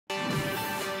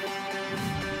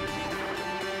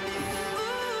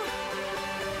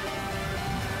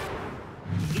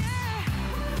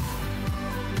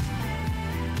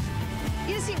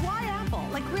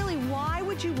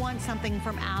would you want something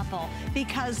from Apple?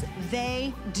 Because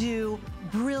they do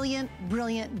brilliant,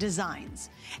 brilliant designs.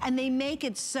 And they make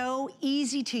it so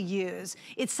easy to use.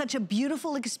 It's such a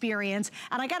beautiful experience.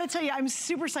 And I gotta tell you, I'm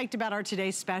super psyched about our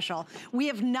Today's Special. We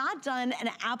have not done an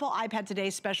Apple iPad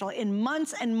Today's Special in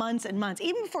months and months and months.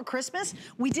 Even before Christmas,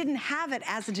 we didn't have it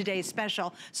as a Today's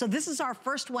Special. So this is our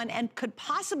first one and could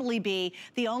possibly be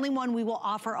the only one we will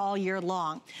offer all year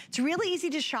long. It's really easy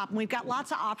to shop and we've got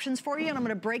lots of options for you and I'm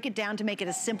gonna break it down to make it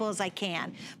as simple as I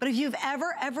can. But if you've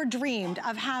ever dreamed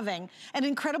of having an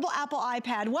incredible Apple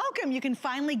iPad, welcome, you can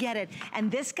finally get it.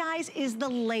 And this, guys, is the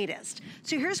latest.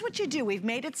 So here's what you do. We've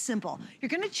made it simple. You're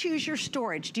gonna choose your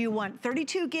storage. Do you want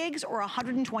 32 gigs or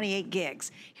 128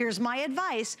 gigs? Here's my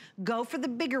advice. Go for the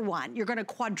bigger one. You're gonna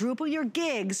quadruple your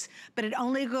gigs, but it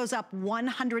only goes up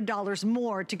 $100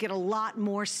 more to get a lot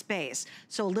more space.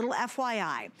 So a little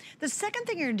FYI. The second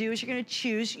thing you're gonna do is you're gonna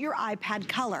choose your iPad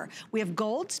color. We have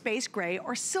gold, space gray,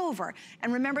 or silver.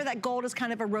 And remember that gold is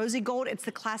kind of a rosy gold. It's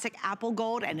the classic Apple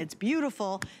gold and it's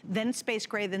beautiful. Then space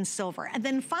gray, then silver. And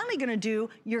then finally gonna do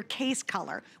your case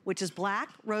color, which is black,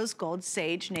 rose gold,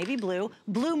 sage, navy blue,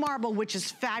 blue marble, which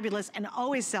is fabulous and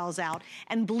always sells out,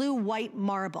 and blue white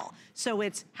marble. So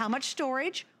it's how much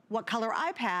storage, what color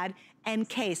iPad, and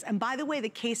case. And by the way, the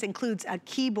case includes a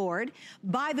keyboard.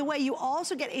 By the way, you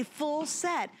also get a full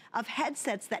set of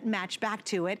headsets that match back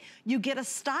to it. You get a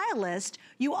stylist.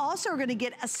 You also are gonna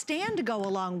get a stand to go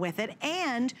along with it,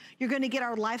 and you're gonna get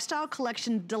our Lifestyle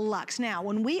Collection Deluxe. Now,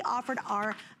 when we offered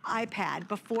our iPad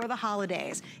before the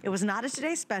holidays, it was not a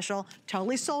Today's Special,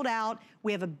 totally sold out.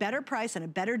 We have a better price and a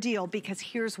better deal because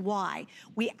here's why.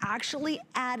 We actually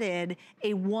added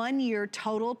a 1-year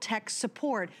total tech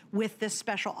support with this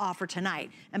special offer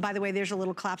tonight. And by the way, there's a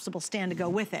little collapsible stand to go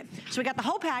with it. So we got the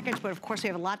whole package, but of course we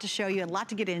have a lot to show you and a lot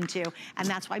to get into, and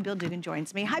that's why Bill Dugan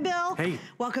joins me. Hi, Bill. Hey.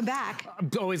 Welcome back. I'm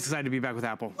always excited to be back with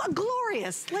Apple.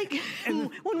 Glorious. Like,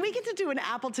 when we get to do an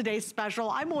Apple Today's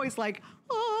Special, I'm always like,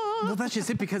 oh. Well, that's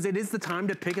just it, because it is the time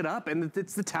to pick it up, and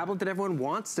it's the tablet that everyone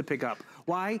wants to pick up.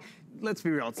 Why? Let's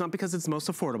be real, it's not because it's most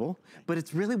affordable, but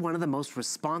it's really one of the most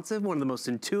responsive, one of the most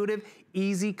intuitive,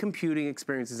 easy computing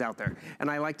experiences out there. And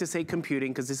I like to say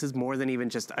computing because this is more than even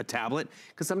just a tablet,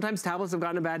 because sometimes tablets have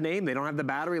gotten a bad name. They don't have the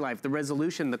battery life, the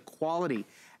resolution, the quality.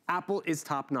 Apple is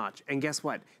top notch. And guess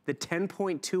what? The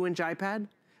 10.2-inch iPad,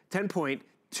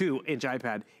 10.2-inch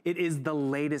iPad, it is the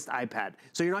latest iPad.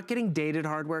 So you're not getting dated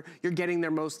hardware, you're getting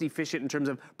their most efficient in terms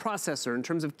of processor, in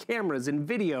terms of cameras and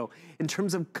video, in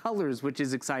terms of colors, which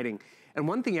is exciting. And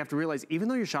one thing you have to realize, even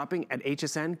though you're shopping at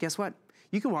HSN, guess what?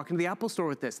 You can walk into the Apple store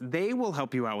with this. They will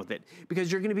help you out with it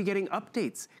because you're gonna be getting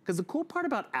updates. Because the cool part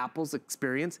about Apple's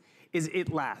experience is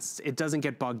it lasts. It doesn't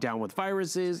get bogged down with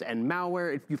viruses and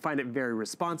malware. You find it very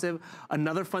responsive.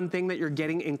 Another fun thing that you're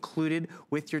getting included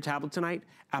with your tablet tonight,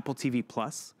 Apple TV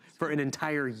Plus for an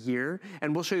entire year.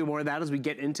 And we'll show you more of that as we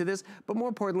get into this. But more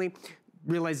importantly,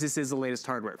 realize this is the latest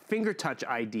hardware. Finger touch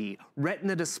ID,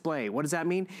 retina display. What does that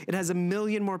mean? It has 1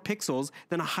 million more pixels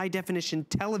than a high definition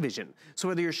television. So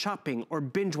whether you're shopping or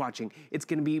binge watching, it's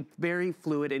gonna be very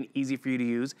fluid and easy for you to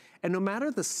use. And no matter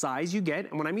the size you get,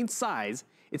 and when I mean size,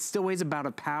 it still weighs about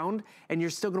a pound, and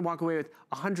you're still gonna walk away with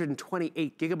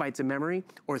 128 gigabytes of memory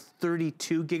or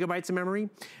 32 gigabytes of memory.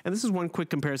 And this is one quick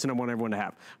comparison I want everyone to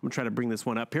have. I'm gonna try to bring this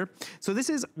one up here. So this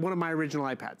is one of my original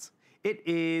iPads. It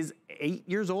is 8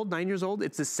 years old, 9 years old.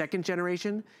 It's the 2nd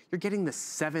generation. You're getting the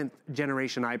 7th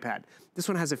generation iPad. This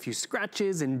one has a few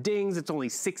scratches and dings. It's only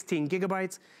 16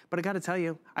 gigabytes. But I gotta tell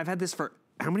you, I've had this for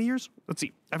how many years? Let's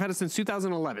see. I've had it since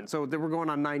 2011, so we're going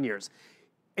on 9 years.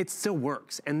 It still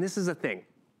works, and this is a thing.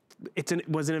 It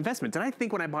was an investment. Did I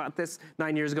think when I bought this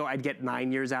 9 years ago, I'd get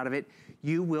 9 years out of it?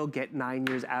 You will get 9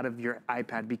 years out of your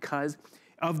iPad because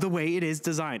of the way it is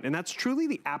designed. And that's truly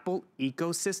the Apple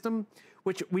ecosystem,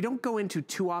 which we don't go into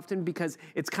too often because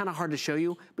it's kind of hard to show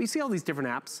you, but you see all these different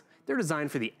apps. They're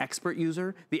designed for the expert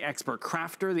user, the expert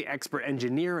crafter, the expert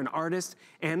engineer and artist,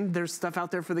 and there's stuff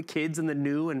out there for the kids and the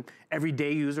new and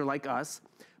everyday user like us.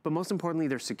 But most importantly,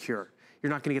 they're secure.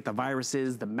 You're not gonna get the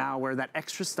viruses, the malware, that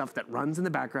extra stuff that runs in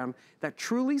the background that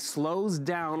truly slows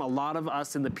down a lot of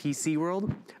us in the PC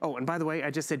world. Oh, and by the way,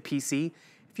 I just said PC.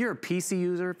 If you're a PC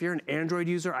user, if you're an Android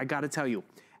user, I gotta tell you,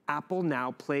 Apple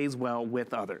now plays well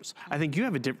with others. I think you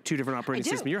have two different operating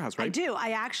systems in your house, right? I do.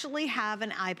 I actually have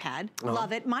an iPad.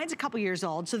 Love it. Mine's a couple years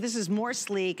old, so this is more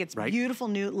sleek. It's beautiful,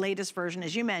 new, latest version,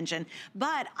 as you mentioned.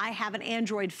 But I have an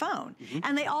Android phone,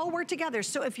 and they all work together.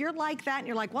 So if you're like that, and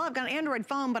you're like, well, I've got an Android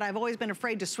phone, but I've always been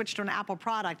afraid to switch to an Apple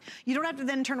product, you don't have to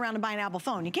then turn around and buy an Apple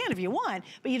phone. You can if you want,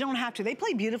 but you don't have to. They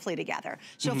play beautifully together.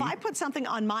 So if I put something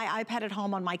on my iPad at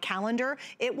home on my calendar,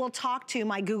 it will talk to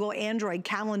my Google Android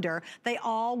calendar. They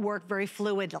all work very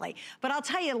fluidly. But I'll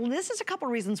tell you, this is a couple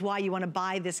reasons why you want to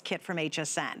buy this kit from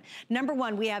HSN. Number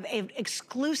one, we have an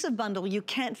exclusive bundle you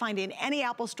can't find in any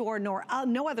Apple store nor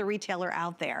no other retailer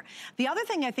out there. The other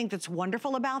thing I think that's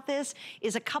wonderful about this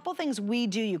is a couple things we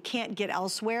do you can't get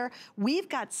elsewhere. We've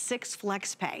got 6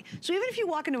 flex pay. So even if you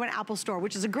walk into an Apple store,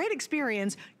 which is a great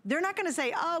experience, they're not gonna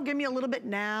say, oh, give me a little bit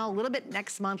now, a little bit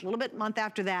next month, a little bit month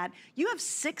after that. You have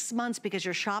 6 months because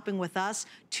you're shopping with us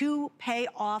to pay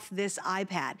off this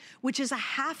iPad, which is a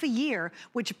half a year,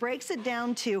 which breaks it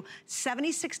down to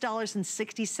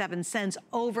 $76.67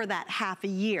 over that half a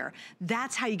year.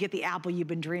 That's how you get the Apple you've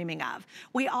been dreaming of.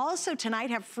 We also tonight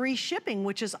have free shipping,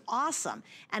 which is awesome.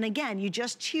 And again, you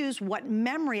just choose what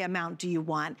memory amount do you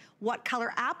want, what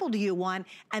color Apple do you want,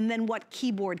 and then what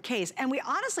keyboard case. And we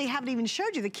honestly haven't even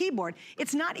showed you the keyboard.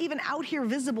 It's not even out here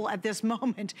visible at this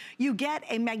moment. You get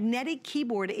a magnetic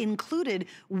keyboard included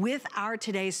with our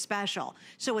today's special.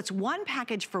 So it's one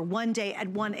package for one day at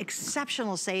one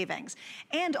exceptional savings.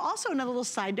 And also another little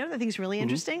side note I think is really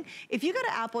interesting. If you go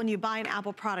to Apple and you buy an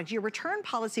Apple product, your return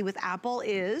policy with Apple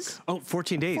is? Oh,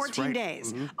 14 days, 14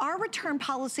 days. Our return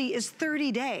policy is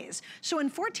 30 days. So in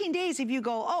 14 days, if you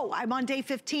go, oh, I'm on day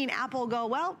 15, Apple will go,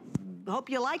 well, hope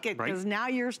you like it because now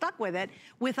you're stuck with it.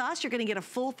 With us, you're gonna get a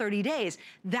full 30 days.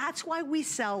 That's why we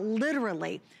sell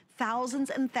literally thousands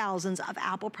and thousands of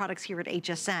Apple products here at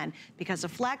HSN because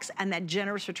of Flex and that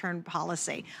generous return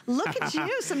policy. Look at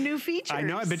you, some new features. I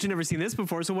know, I bet you've never seen this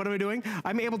before, so what am I doing?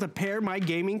 I'm able to pair my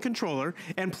gaming controller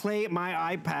and play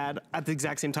my iPad at the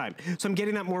exact same time. So I'm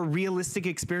getting that more realistic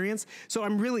experience. So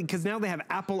I'm really, because now they have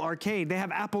Apple Arcade, they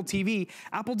have Apple TV.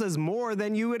 Apple does more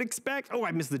than you would expect. Oh,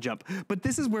 I missed the jump. But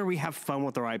this is where we have fun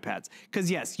with our iPads. Because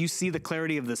yes, you see the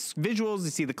clarity of the visuals, you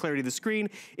see the clarity of the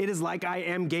screen. It is like I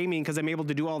am gaming because I'm able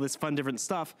to do all this fun different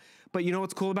stuff. But you know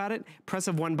what's cool about it? Press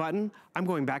of one button, I'm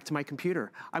going back to my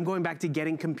computer. I'm going back to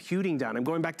getting computing done. I'm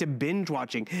going back to binge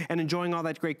watching and enjoying all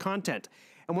that great content.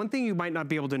 And one thing you might not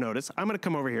be able to notice, I'm gonna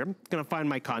come over here, gonna find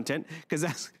my content, because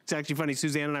it's actually funny,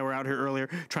 Suzanne and I were out here earlier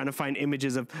trying to find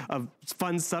images of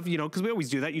fun stuff, you know, because we always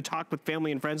do that. You talk with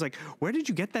family and friends like, where did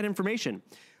you get that information?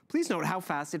 Please note how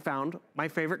fast it found my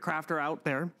favorite crafter out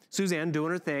there, Suzanne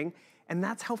doing her thing. And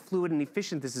that's how fluid and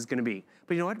efficient this is gonna be.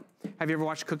 But you know what? Have you ever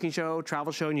watched a cooking show,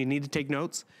 travel show, and you need to take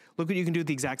notes? Look what you can do at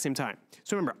the exact same time.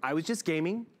 So remember, I was just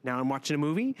gaming, now I'm watching a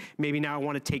movie, maybe now I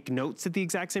wanna take notes at the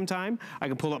exact same time. I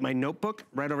can pull up my notebook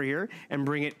right over here and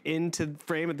bring it into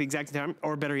frame at the exact same time,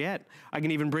 or better yet, I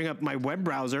can even bring up my web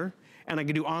browser and I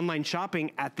can do online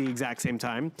shopping at the exact same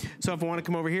time. So if I wanna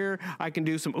come over here, I can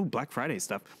do some, Black Friday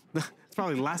stuff. It's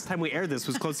probably the last time we aired this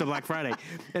was close to Black Friday.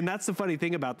 And that's the funny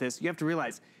thing about this. You have to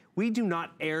realize, we do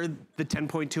not air the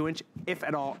 10.2 inch, if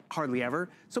at all, hardly ever.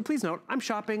 So please note, I'm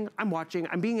shopping, I'm watching,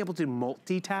 I'm being able to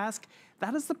multitask.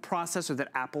 That is the processor that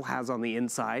Apple has on the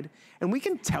inside. And we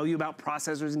can tell you about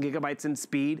processors and gigabytes and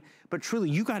speed, but truly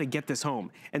you gotta get this home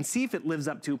and see if it lives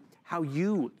up to how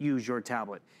you use your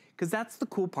tablet. Because that's the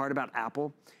cool part about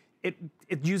Apple. It's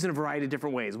used in a variety of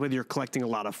different ways, whether you're collecting a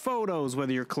lot of photos,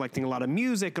 whether you're collecting a lot of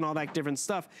music and all that different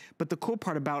stuff. But the cool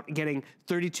part about getting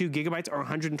 32 gigabytes or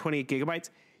 128 gigabytes,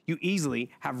 you easily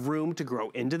have room to grow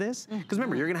into this. Because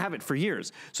remember, you're gonna have it for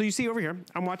years. So you see over here,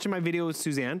 I'm watching my video with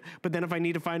Suzanne, but then if I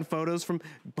need to find photos from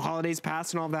holidays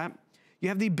past and all that, you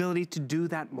have the ability to do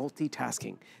that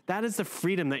multitasking. That is the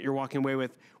freedom that you're walking away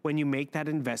with when you make that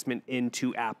investment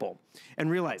into Apple. And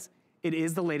realize, it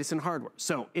is the latest in hardware.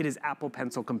 So it is Apple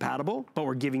Pencil compatible, but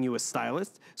we're giving you a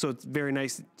stylus. So it's very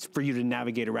nice for you to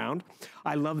navigate around.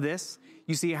 I love this.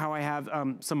 You see how I have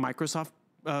some Microsoft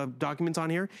documents on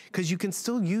here? Because you can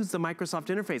still use the Microsoft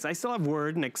interface. I still have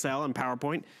Word and Excel and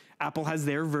PowerPoint. Apple has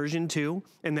their version too.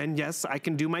 And then yes, I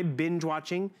can do my binge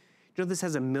watching. You know, this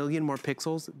has 1 million more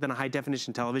pixels than a high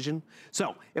definition television.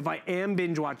 So if I am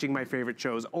binge watching my favorite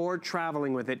shows or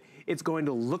traveling with it, it's going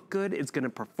to look good, it's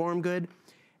gonna perform good.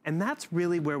 And that's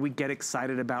really where we get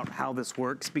excited about how this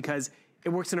works, because it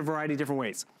works in a variety of different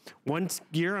ways. One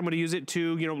year I'm gonna use it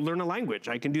to, learn a language.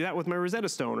 I can do that with my Rosetta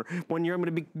Stone. Or one year I'm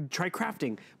gonna try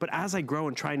crafting. But as I grow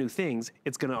and try new things,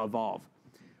 it's gonna evolve.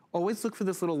 Always look for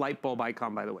this little light bulb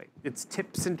icon, by the way. It's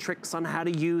tips and tricks on how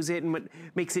to use it and what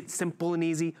makes it simple and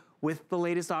easy with the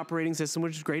latest operating system,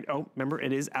 which is great. Oh, remember,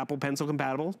 it is Apple Pencil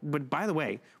compatible. But by the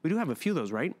way, we do have a few of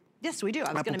those, right? Yes, we do.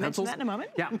 I was going to mention that in a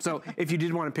moment. Yeah, so if you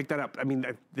did want to pick that up, I mean,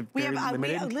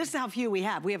 listen how few we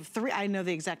have. We have I know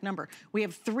the exact number. We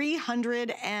have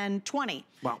 320.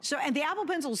 Wow. So, and the Apple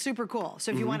Pencil is super cool.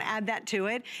 So if you want to add that to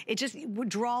it, it just,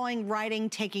 drawing, writing,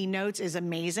 taking notes is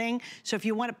amazing. So if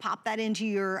you want to pop that into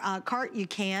your cart, you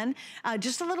can.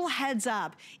 Just a little heads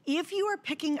up. If you are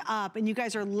picking up, and you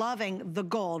guys are loving the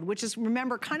gold, which is,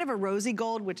 remember, kind of a rosy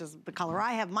gold, which is the color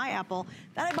I have my Apple,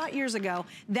 that I bought years ago,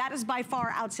 that is by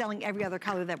far outselling every other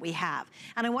color that we have.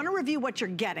 And I want to review what you're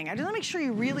getting. I just want to make sure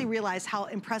you really realize how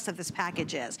impressive this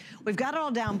package is. We've got it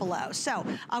all down below. So,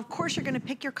 of course, you're going to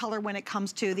pick your color when it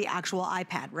comes to the actual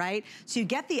iPad, right? So you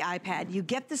get the iPad, you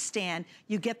get the stand,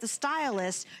 you get the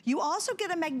stylus, you also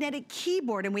get a magnetic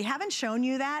keyboard, and we haven't shown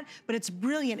you that, but it's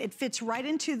brilliant. It fits right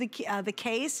into the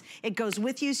case. It goes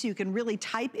with you so you can really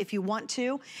type if you want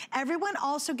to. Everyone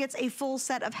also gets a full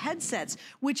set of headsets,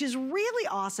 which is really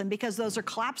awesome because those are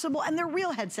collapsible and they're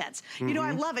real headsets. You know,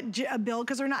 I love it, Bill,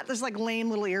 because they're not just like lame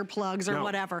little earplugs or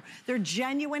whatever. They're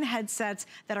genuine headsets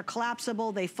that are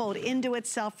collapsible. They fold into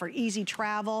itself for easy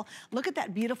travel. Look at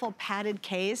that beautiful padded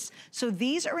case. So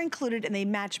these are included and they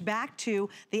match back to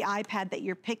the iPad that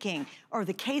you're picking or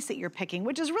the case that you're picking,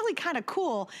 which is really kind of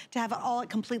cool to have it all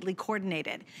completely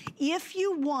coordinated. If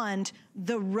you want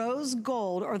the rose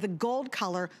gold or the gold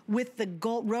color with the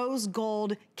rose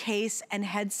gold case and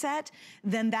headset,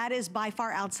 then that is by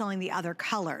far outselling the other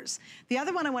colors. The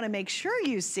other one I want to make sure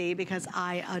you see, because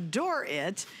I adore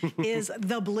it, is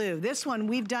the blue. This one,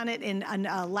 we've done it in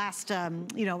last,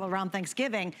 you know, around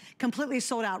Thanksgiving, completely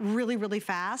sold out really, really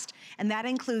fast. And that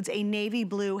includes a navy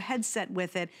blue headset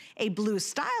with it, a blue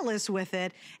stylus with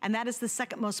it, and that is the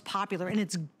second most popular, and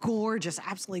it's gorgeous,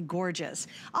 absolutely gorgeous.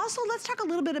 Also, let's talk a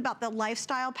little bit about the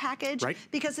lifestyle package,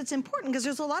 because it's important, because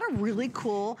there's a lot of really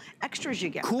cool extras you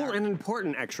get. Cool and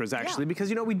important extras, actually, because,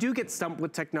 you know, we do get stumped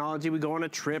with technology. We go on a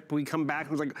trip, we come back,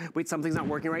 and it's like, wait, something's not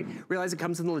working right. Realize it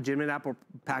comes in the legitimate Apple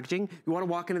packaging. You want to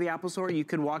walk into the Apple store, you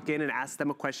can walk in and ask them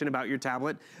a question about your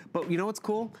tablet. But you know what's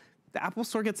cool? The Apple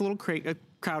store gets a little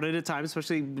crowded at times,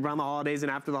 especially around the holidays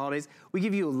and after the holidays. We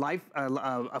give you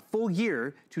a full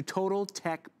year to Total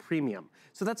Tech Premium.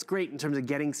 So that's great in terms of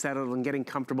getting settled and getting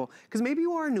comfortable, because maybe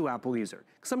you are a new Apple user.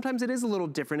 Sometimes it is a little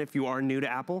different if you are new to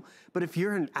Apple, but if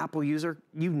you're an Apple user,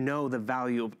 you know the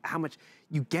value of how much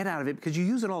you get out of it because you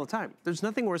use it all the time. There's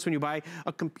nothing worse when you buy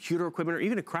a computer equipment or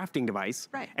even a crafting device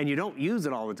and you don't use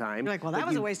it all the time. You're like, well, that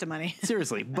was a waste of money.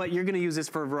 Seriously, but you're gonna use this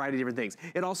for a variety of different things.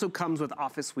 It also comes with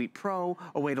Office Suite Pro,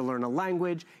 a way to learn a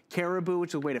language, Caribou,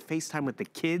 which is a way to FaceTime with the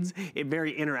kids,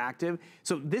 very interactive.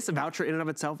 So this voucher in and of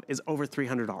itself is over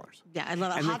 $300. Yeah, I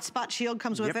love it. Hotspot Shield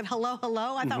comes with it. Hello,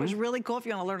 hello. I thought it was really cool if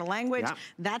you want to learn a language.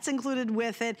 That's included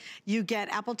with it. You get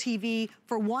Apple TV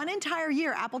for one entire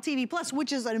year, Apple TV Plus,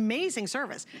 which is an amazing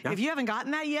service. If you haven't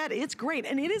gotten that yet, it's great,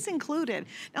 and it is included.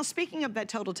 Now, speaking of that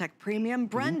Total Tech Premium,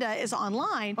 Brenda is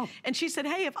online, and she said,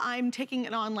 hey, if I'm taking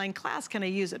an online class, can I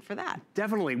use it for that?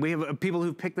 Definitely. We have people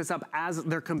who pick this up as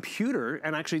their computer,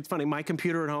 and actually, it's funny, my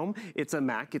computer at home, it's a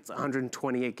Mac, it's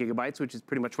 128 gigabytes, which is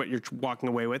pretty much what you're walking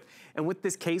away with. And with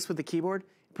this case with the keyboard,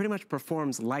 it pretty much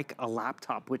performs like a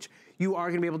laptop, which you are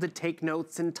gonna be able to take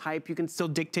notes and type. You can still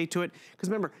dictate to it. Because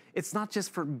remember, it's not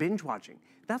just for binge watching.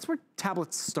 That's where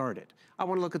tablets started. I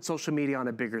wanna look at social media on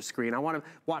a bigger screen. I wanna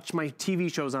watch my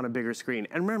TV shows on a bigger screen.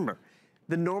 And remember,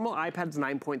 the normal iPad's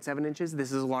 9.7 inches.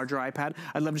 This is a larger iPad.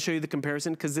 I'd love to show you the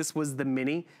comparison because this was the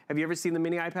mini. Have you ever seen the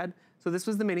mini iPad? So this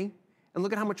was the mini. And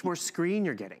look at how much more screen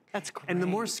you're getting. That's great. And the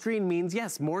more screen means,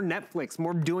 yes, more Netflix,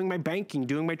 more doing my banking,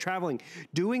 doing my traveling,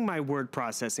 doing my word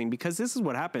processing, because this is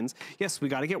what happens. Yes, we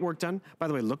gotta get work done. By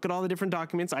the way, look at all the different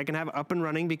documents I can have up and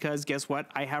running because guess what?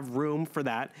 I have room for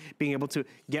that, being able to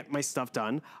get my stuff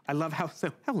done. I love how,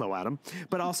 hello, Adam.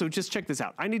 But also, just check this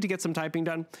out. I need to get some typing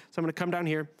done, so I'm gonna come down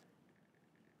here.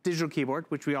 Digital keyboard,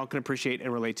 which we all can appreciate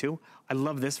and relate to. I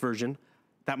love this version.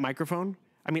 That microphone,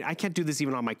 I mean, I can't do this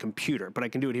even on my computer, but I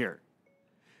can do it here.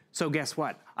 So guess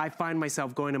what? I find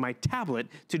myself going to my tablet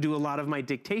to do a lot of my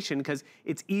dictation because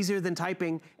it's easier than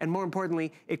typing, and more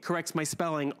importantly, it corrects my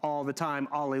spelling all the time,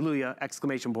 alleluia,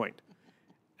 exclamation point.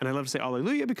 And I love to say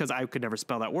alleluia because I could never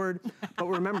spell that word. But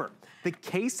remember, the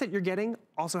case that you're getting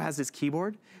also has this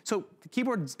keyboard. So the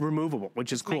keyboard's removable,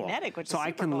 which is cool. Magnetic, which is so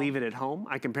I can leave it at home.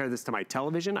 I compare this to my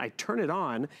television. I turn it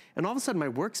on, and all of a sudden my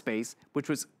workspace, which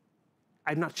was,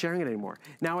 I'm not sharing it anymore.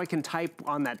 Now I can type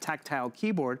on that tactile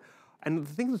keyboard. And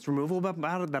the thing that's removable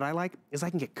about it that I like is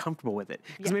I can get comfortable with it.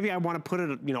 Because maybe I want to put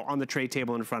it, you know, on the tray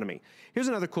table in front of me. Here's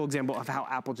another cool example of how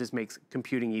Apple just makes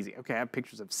computing easy. Okay, I have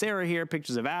pictures of Sarah here,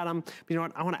 pictures of Adam. But you know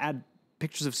what? I want to add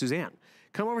pictures of Suzanne.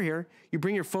 Come over here. You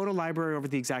bring your photo library over at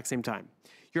the exact same time.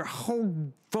 your whole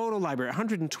photo library,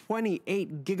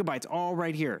 128 gigabytes, all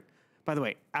right here. By the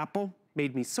way, Apple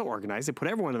made me so organized. They put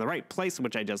everyone in the right place,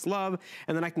 which I just love.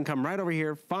 And then I can come right over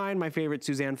here, find my favorite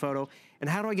Suzanne photo. And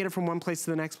how do I get it from one place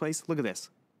to the next place? Look at this.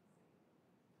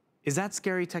 Is that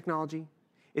scary technology?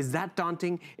 Is that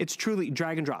daunting? It's truly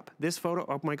drag and drop. This photo,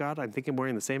 oh my God, I'm thinking I'm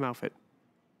wearing the same outfit.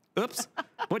 Oops,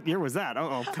 what year was that?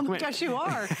 Uh-oh. Oh my gosh, you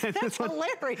are. That's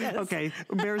hilarious. Okay,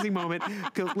 embarrassing moment.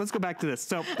 Let's go back to this.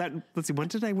 So let's see, when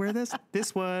did I wear this?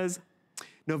 This was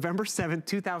November 7th,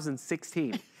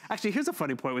 2016. Actually, here's a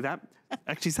funny point with that.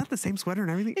 Actually, is that the same sweater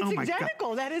and everything? It's oh my identical.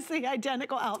 God. That is the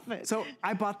identical outfit. So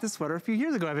I bought this sweater a few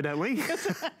years ago, evidently.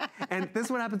 And this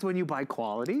is what happens when you buy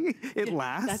quality. It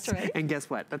lasts. That's right. And guess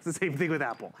what? That's the same thing with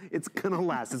Apple. It's gonna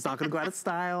last. It's not gonna go out of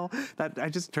style. I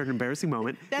just turned an embarrassing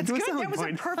moment. That's good. That was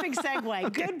point. a perfect segue.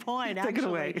 Okay. Good point, Take actually. it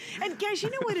away. And guys, you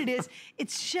know what it is?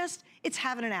 It's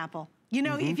having an Apple. You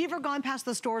know, if you've ever gone past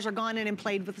the stores or gone in and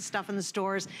played with the stuff in the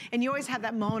stores, and you always have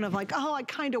that moment of like, oh, I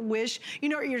kind of wish, you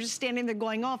know, or you're just standing there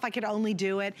going, oh, if I could only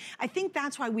do it. I think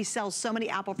that's why we sell so many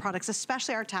Apple products,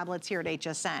 especially our tablets here at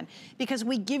HSN, because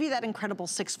we give you that incredible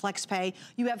 6 flex pay.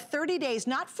 You have 30 days,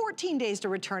 not 14 days to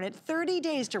return it, 30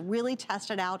 days to really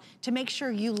test it out to make sure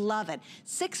you love it.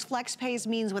 6 flex pays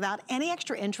means without any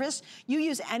extra interest, you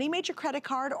use any major credit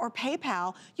card or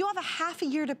PayPal, you'll have a half a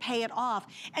year to pay it off,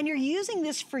 and you're using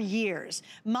this for years.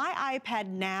 My iPad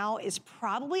now is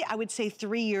probably, I would say,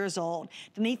 3 years old.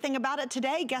 The neat thing about it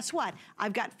today, guess what?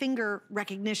 I've got finger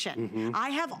recognition.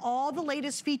 I have all the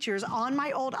latest features on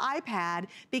my old iPad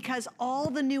because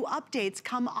all the new updates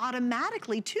come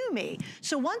automatically to me.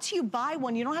 So once you buy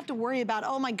one, you don't have to worry about,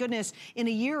 oh my goodness, in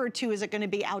a year or two, is it gonna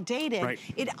be outdated? Right.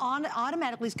 It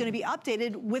automatically is gonna be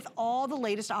updated with all the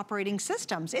latest operating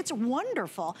systems. It's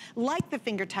wonderful, like the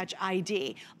Finger Touch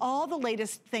ID. All the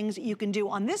latest things that you can do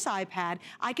on this iPad,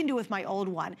 I can do with my old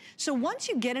one. So once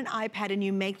you get an iPad and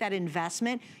you make that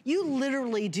investment, you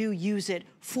literally do use it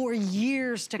for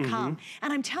years to come.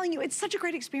 And I'm telling you, it's such a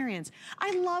great experience.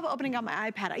 I love opening up my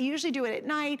iPad. I usually do it at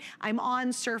night. I'm on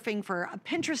surfing for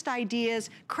Pinterest ideas,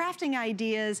 crafting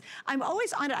ideas. I'm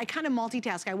always on it. I kind of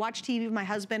multitask. I watch TV with my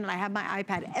husband and I have my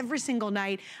iPad every single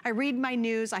night. I read my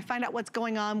news. I find out what's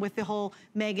going on with the whole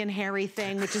Meghan Harry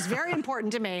thing, which is very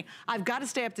important to me. I've got to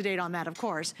stay up to date on that, of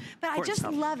course. But I just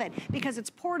love it because it's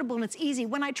portable and it's easy.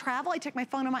 When I travel, I take my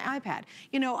phone and my iPad.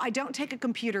 You know, I don't take a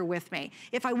computer with me.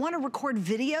 If I want to record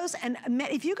videos, and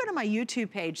if you go to my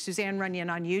YouTube page, Suzanne Runyon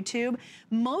on YouTube,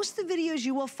 most of the videos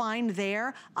you will find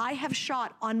there, I have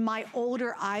shot on my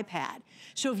older iPad.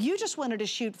 So if you just wanted to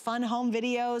shoot fun home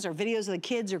videos or videos of the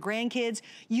kids or grandkids,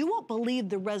 you won't believe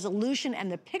the resolution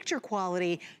and the picture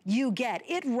quality you get.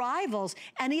 It rivals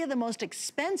any of the most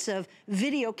expensive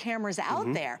video cameras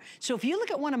out there. So if you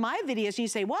look at one of my videos and you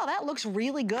say, wow, that looks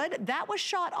really good, that was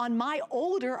shot on my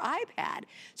older iPad.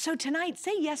 So tonight,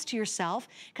 say yes to yourself,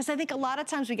 because I think a lot of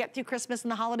times we get through Christmas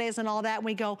and the holidays and all that, and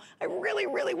we go, I really,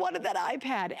 really wanted that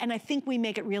iPad. And I think we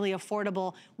make it really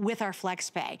affordable with our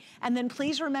FlexPay. And then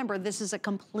please remember, this is a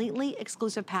completely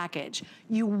exclusive package.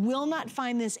 You will not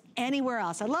find this anywhere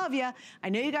else. I love you. I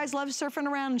know you guys love surfing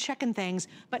around and checking things,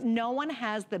 but no one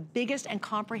has the biggest and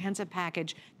comprehensive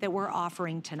package that we're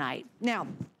offering tonight. Now,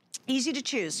 easy to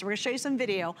choose. So we're gonna show you some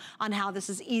video on how this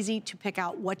is easy to pick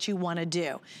out what you wanna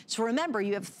do. So remember,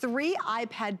 you have 3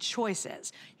 iPad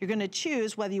choices. You're gonna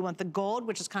choose whether you want the gold,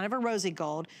 which is kind of a rosy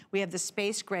gold, we have the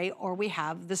space gray, or we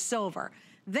have the silver.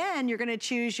 Then you're gonna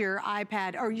choose your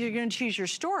iPad, or you're gonna choose your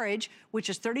storage, which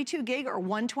is 32 gig or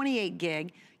 128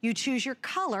 gig. You choose your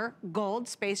color, gold,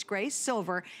 space gray,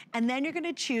 silver, and then you're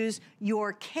gonna choose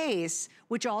your case,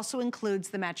 which also includes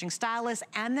the matching stylus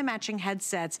and the matching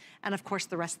headsets, and of course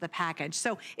the rest of the package.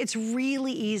 So it's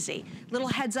really easy. Little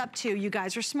heads up too, you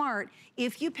guys are smart.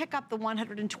 If you pick up the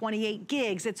 128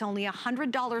 gigs, it's only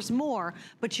 $100 more,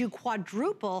 but you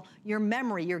quadruple your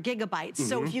memory, your gigabytes.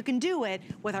 So if you can do it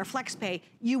with our FlexPay,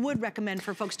 you would recommend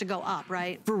for folks to go up,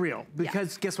 right? For real,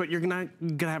 because guess what? You're gonna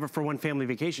have it for one family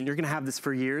vacation. You're gonna have this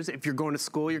for years. If you're going to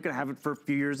school, you're gonna have it for a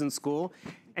few years in school.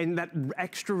 And that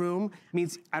extra room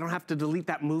means I don't have to delete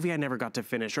that movie I never got to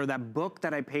finish, or that book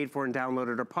that I paid for and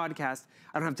downloaded, or podcast.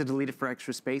 I don't have to delete it for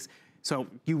extra space. So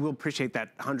you will appreciate that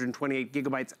 128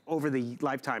 gigabytes over the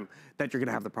lifetime that you're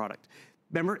gonna have the product.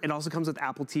 Remember, it also comes with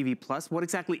Apple TV Plus. What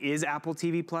exactly is Apple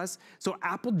TV Plus? So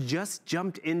Apple just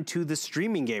jumped into the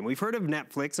streaming game. We've heard of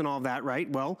Netflix and all that, right?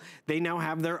 Well, they now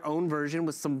have their own version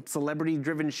with some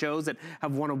celebrity-driven shows that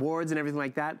have won awards and everything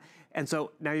like that. And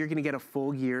so now you're gonna get a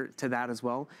full year to that as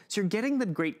well. So you're getting the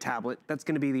great tablet, that's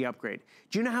gonna be the upgrade.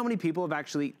 Do you know how many people have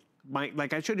actually,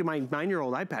 like I showed you my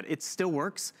 9-year-old iPad, it still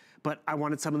works, but I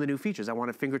wanted some of the new features. I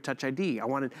wanted finger touch ID. I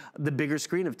wanted the bigger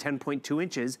screen of 10.2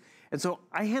 inches. And so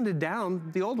I handed down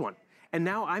the old one. And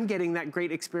now I'm getting that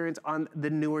great experience on the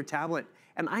newer tablet.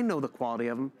 And I know the quality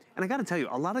of them. And I gotta tell you,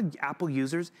 a lot of Apple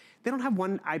users, they don't have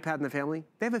one iPad in the family,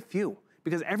 they have a few.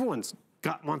 Because everyone's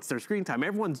wants their screen time.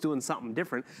 Everyone's doing something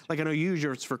different. Like I know you use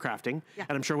yours for crafting, and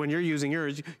I'm sure when you're using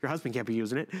yours, your husband can't be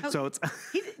using it. Oh, so it's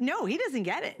no, he doesn't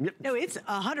get it. Yep. No, it's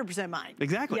 100% mine.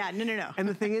 Exactly. Yeah, no. And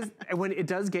the thing is, when it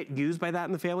does get used by that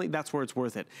in the family, that's where it's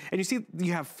worth it. And you see,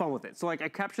 you have fun with it. So like I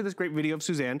captured this great video of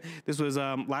Suzanne. This was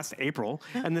last April,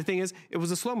 and the thing is, it was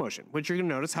a slow motion, which you're gonna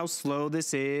notice how slow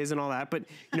this is and all that. But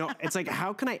you know, it's like,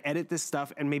 how can I edit this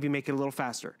stuff and maybe make it a little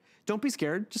faster? Don't be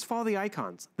scared, just follow the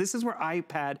icons. This is where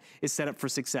iPad is set up for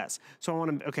success. So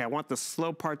I want the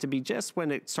slow part to be just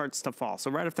when it starts to fall.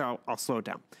 So right after, I'll slow it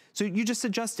down. So you just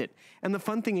adjust it. And the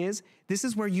fun thing is, this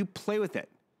is where you play with it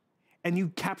and you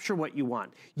capture what you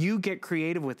want. You get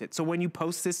creative with it. So when you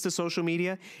post this to social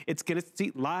media, it's gonna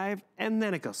see live and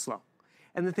then it goes slow.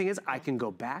 And the thing is, I can go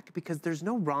back because there's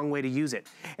no wrong way to use it.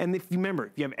 And if you remember,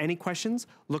 if you have any questions,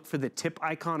 look for the tip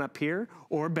icon up here,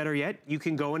 or better yet, you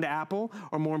can go into Apple,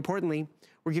 or more importantly,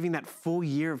 we're giving that full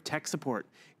year of tech support.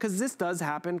 Because this does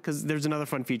happen, because there's another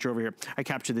fun feature over here. I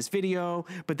capture this video,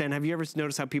 but then have you ever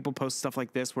noticed how people post stuff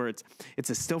like this where it's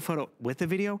a still photo with a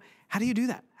video? How do you do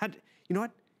that? You know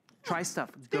what? Try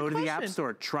stuff. Go to the App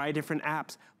Store, try different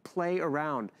apps, play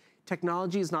around.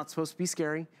 Technology is not supposed to be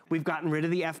scary. We've gotten rid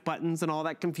of the F buttons and all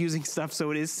that confusing stuff,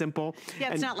 so it is simple.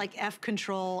 Yeah, it's not like F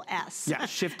Control S. Yeah,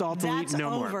 Shift Alt Delete, no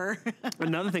more.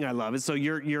 Another thing I love is, so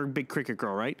you're a big Cricut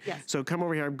girl, right? Yes. So come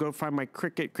over here, go find my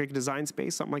Cricut Design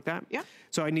Space, something like that. Yeah.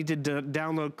 So I need to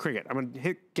download Cricut. I'm gonna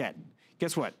hit Get.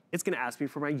 Guess what? It's gonna ask me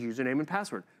for my username and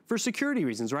password for security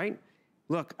reasons, right?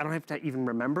 Look, I don't have to even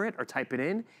remember it or type it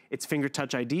in. It's finger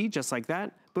touch ID, just like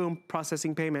that. Boom,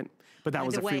 processing payment. But that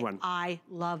was a free one. I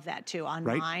love that too. On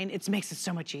mine, it makes it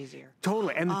so much easier.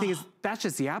 Totally, and the thing is, that's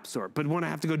just the App Store. But when I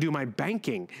have to go do my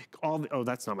banking, oh,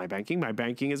 that's not my banking. My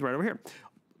banking is right over here.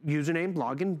 Username,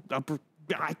 login,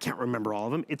 I can't remember all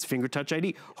of them. It's finger touch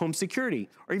ID, home security,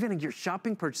 or even your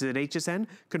shopping purchase at HSN,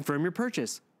 confirm your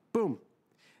purchase. Boom.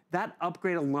 That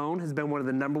upgrade alone has been one of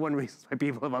the #1 reasons why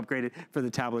people have upgraded for the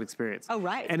tablet experience. Oh,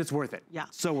 right. And it's worth it. Yeah.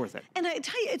 So worth it. And I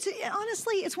tell you,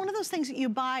 honestly, it's one of those things that you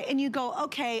buy and you go,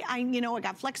 okay, I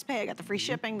got FlexPay, I got the free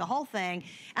shipping, the whole thing.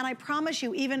 And I promise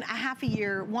you, even a half a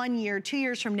year, 1 year, 2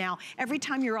 years from now, every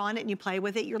time you're on it and you play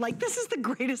with it, you're like, this is the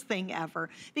greatest thing ever.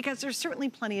 Because there's certainly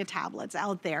plenty of tablets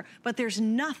out there, but there's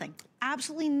nothing,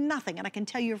 absolutely nothing, and I can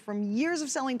tell you from years of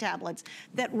selling tablets,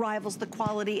 that rivals the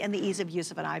quality and the ease of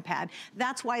use of an iPad.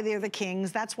 That's why they're the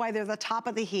kings. That's why they're the top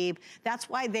of the heap. That's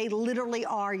why they literally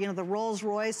are, the Rolls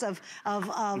Royce of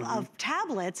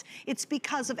tablets. It's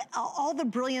because of all the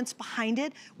brilliance behind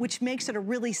it, which makes it a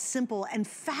really simple and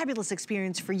fabulous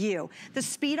experience for you. The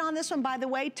speed on this one, by the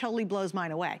way, totally blows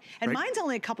mine away. And mine's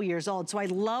only a couple years old, so I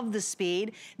love the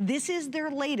speed. This is their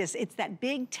latest. It's that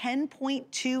big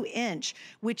 10.2 inch,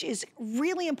 which is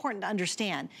really important to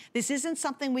understand. This isn't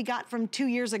something we got from 2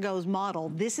 years ago's model.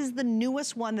 This is the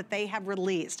newest one that they have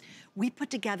released. We put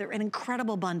together an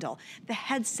incredible bundle. The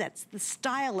headsets, the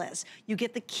stylus, you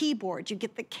get the keyboard, you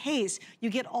get the case, you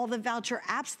get all the voucher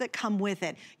apps that come with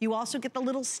it. You also get the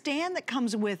little stand that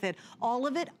comes with it. All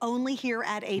of it only here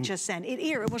at HSN.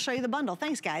 It will show you the bundle.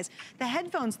 Thanks, guys. The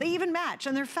headphones, they even match,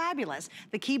 and they're fabulous.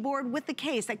 The keyboard with the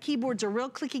case. That keyboard's a real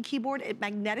clicky keyboard. It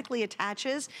magnetically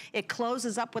attaches. It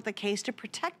closes up with the case to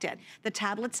protect it. The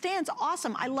tablet stand's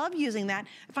awesome. I love using that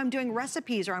if I'm doing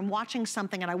recipes or I'm watching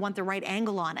something and I want the right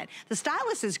angle on it. The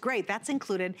stylus is great. That's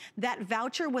included. That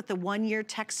voucher with the 1 year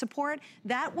tech support,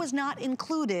 that was not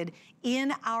included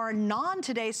in our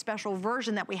non-today special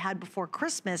version that we had before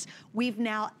Christmas. We've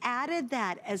now added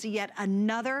that as yet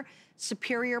another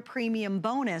superior premium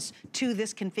bonus to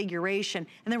this configuration.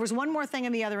 And there was one more thing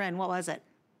on the other end. What was it?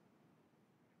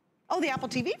 Oh, the Apple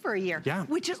TV for a year. Yeah.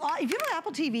 Which is, if you don't have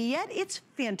Apple TV yet, it's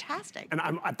fantastic. And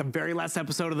I'm at the very last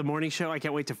episode of the morning show. I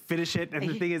can't wait to finish it. And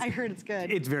the thing is, I heard it's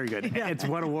good. It's very good. Yeah. It's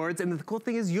won awards. And the cool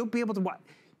thing is, you'll be able to watch.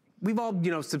 We've all,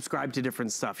 subscribed to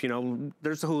different stuff.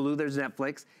 There's Hulu, there's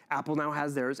Netflix. Apple now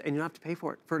has theirs, and you don't have to pay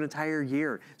for it for an entire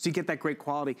year. So you get that great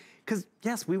quality. Because,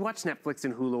 yes, we watch Netflix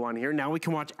and Hulu on here. Now we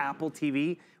can watch Apple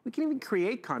TV. We can even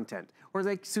create content. Or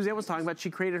like Suzanne was talking about, she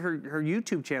created her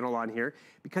YouTube channel on here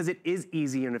because it is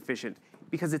easy and efficient.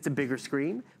 Because it's a bigger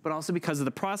screen, but also because of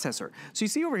the processor. So you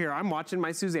see over here, I'm watching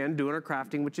my Suzanne doing her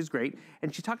crafting, which is great.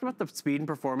 And she talked about the speed and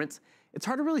performance. It's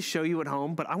hard to really show you at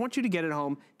home, but I want you to get it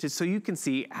home so you can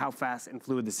see how fast and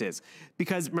fluid this is.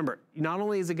 Because remember, not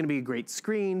only is it gonna be a great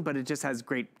screen, but it just has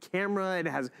great camera, it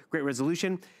has great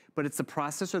resolution, but it's the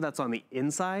processor that's on the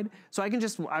inside. So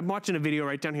I'm watching a video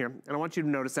right down here, and I want you to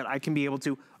notice that I can be able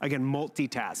to, again,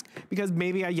 multitask. Because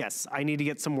maybe I need to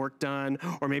get some work done,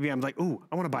 or maybe I'm like, ooh,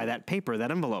 I wanna buy that paper,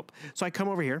 that envelope. So I come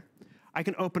over here, I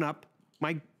can open up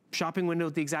my shopping window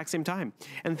at the exact same time.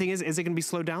 And the thing is it gonna be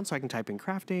slowed down so I can type in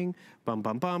crafting, bum,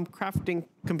 bum, bum, crafting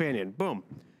companion, boom.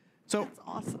 So, that's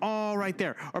awesome. All right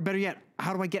there. Or better yet,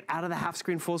 how do I get out of the half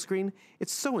screen, full screen?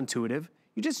 It's so intuitive.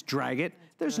 You just drag it,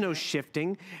 there's no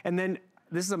shifting. And then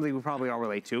this is something we probably all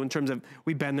relate to in terms of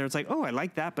we've been there, it's like, oh, I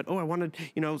like that, but oh, I wanna,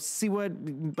 see what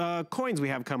coins we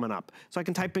have coming up. So I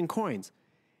can type in coins.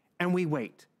 And we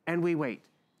wait, and we wait.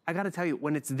 I gotta tell you,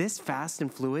 when it's this fast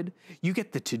and fluid, you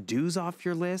get the to-dos off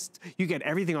your list, you get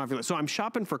everything off your list. So I'm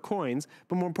shopping for coins,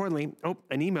 but more importantly, oh,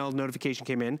 an email notification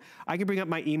came in. I can bring up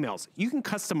my emails. You can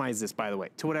customize this, by the way,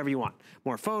 to whatever you want.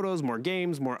 More photos, more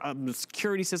games, more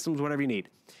security systems, whatever you need.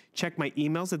 Check my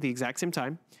emails at the exact same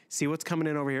time, see what's coming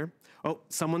in over here. Oh,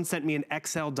 someone sent me an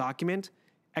Excel document.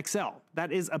 Excel,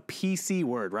 that is a PC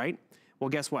word, right? Well,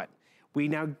 guess what? We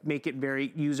now make it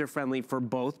very user-friendly for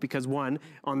both because one,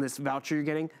 on this voucher you're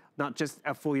getting, not just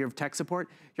a full year of tech support,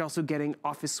 you're also getting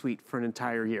Office Suite for an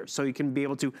entire year. So you can be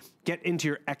able to get into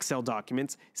your Excel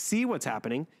documents, see what's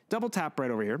happening, double tap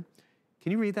right over here.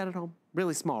 Can you read that at home?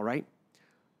 Really small, right?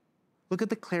 Look at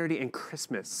the clarity and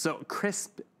crispness. So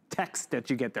crisp text that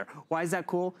you get there. Why is that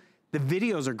cool? The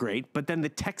videos are great, but then the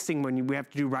texting when we have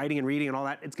to do writing and reading and all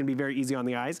that, it's gonna be very easy on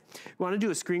the eyes. You wanna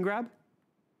do a screen grab?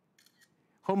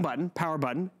 Home button, power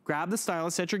button, grab the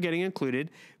stylus that you're getting included.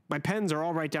 My pens are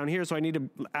all right down here, so I need to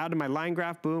add to my line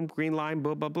graph, boom, green line,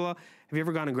 blah, blah, blah. Have you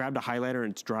ever gone and grabbed a highlighter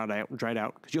and it's dried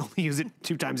out? Because you only use it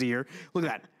 2 times a year. Look at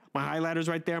that. My highlighter's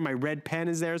right there, my red pen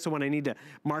is there, so when I need to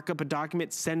mark up a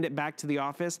document, send it back to the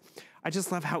office. I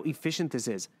just love how efficient this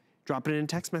is. Drop it in a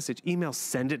text message, email,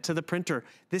 send it to the printer.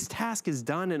 This task is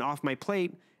done and off my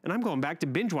plate, and I'm going back to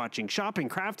binge watching, shopping,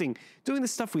 crafting, doing the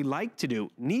stuff we like to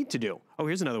do, need to do. Oh,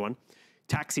 here's another one.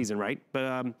 Tax season, right?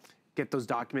 But get those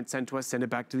documents sent to us, send it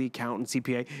back to the accountant,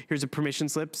 CPA. Here's a permission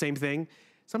slip, same thing.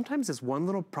 Sometimes this one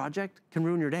little project can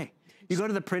ruin your day. You go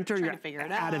to the printer,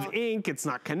 you're out of ink, it's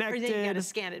not connected. Or then you gotta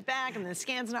scan it back and the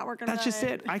scan's not working right. That's just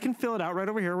it. I can fill it out right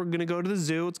over here. We're gonna go to the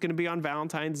zoo. It's gonna be on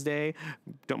Valentine's Day.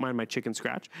 Don't mind my chicken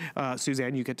scratch.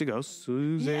 Suzanne, you get to go.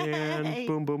 Suzanne, yay.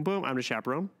 Boom, boom, boom. I'm the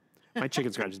chaperone. My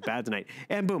chicken scratch is bad tonight.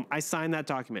 And boom, I sign that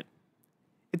document.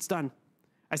 It's done.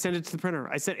 I send it to the printer.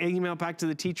 I sent an email back to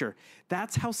the teacher.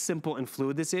 That's how simple and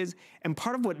fluid this is. And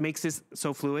part of what makes this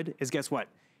so fluid is, guess what?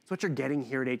 It's what you're getting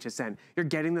here at HSN. You're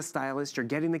getting the stylus, you're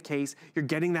getting the case, you're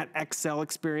getting that Excel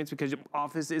experience because your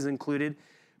Office is included,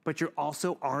 but you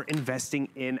also are investing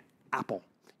in Apple.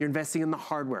 You're investing in the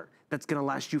hardware that's gonna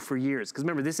last you for years. Because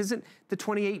remember, this isn't the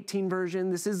 2018 version,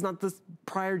 this is not the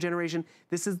prior generation,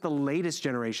 this is the latest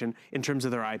generation in terms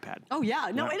of their iPad. Oh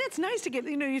yeah, no, and it's nice to get,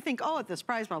 you think, oh, at this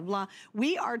price, blah, blah, blah.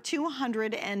 We are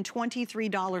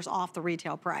 $223 off the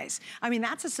retail price. I mean,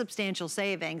 that's a substantial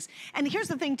savings. And here's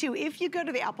the thing too, if you go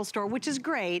to the Apple store, which is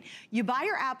great, you buy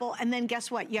your Apple and then guess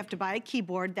what? You have to buy a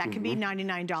keyboard, that can be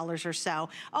 $99 or so.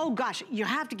 Oh gosh, you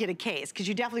have to get a case because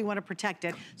you definitely want to protect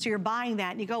it. So you're buying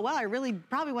that and you go, well, I really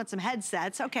probably want some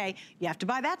headsets. Okay, you have to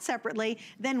buy that separately.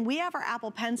 Then we have our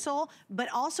Apple Pencil, but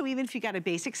also even if you got a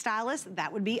basic stylus,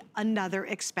 that would be another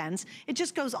expense. It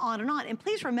just goes on. And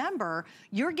please remember,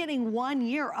 you're getting 1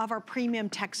 year of our premium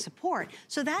tech support.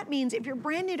 So that means if you're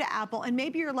brand new to Apple, and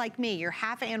maybe you're like me, you're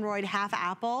half Android, half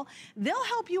Apple, they'll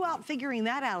help you out figuring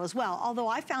that out as well. Although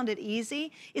I found it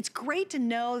easy, it's great to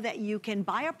know that you can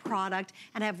buy a product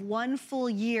and have 1 full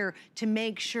year to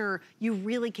make sure you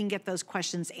really can get those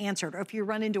questions answered. Or if you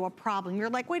run into a problem, you're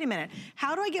like, wait a minute,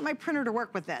 how do I get my printer to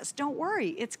work with this? Don't worry,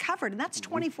 it's covered, and that's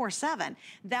 24/7.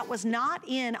 That was not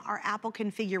in our Apple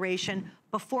configuration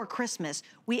before Christmas.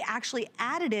 We actually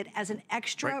added it as an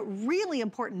extra, really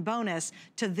important bonus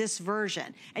to this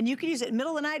version. And you can use it in the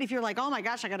middle of the night if you're like, oh my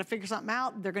gosh, I gotta figure something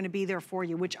out. They're gonna be there for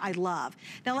you, which I love.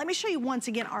 Now let me show you once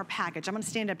again our package. I'm gonna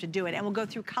stand up to do it and we'll go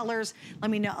through colors.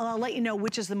 I'll let you know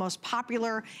which is the most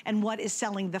popular and what is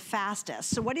selling the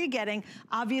fastest. So what are you getting?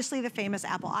 Obviously the famous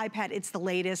Apple iPad, it's the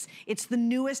latest. It's the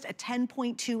newest at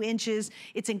 10.2 inches.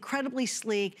 It's incredibly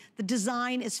sleek. The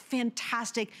design is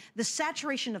fantastic. The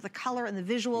saturation of the color and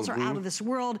the visuals are out of this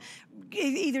world.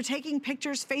 Either taking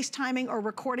pictures, FaceTiming, or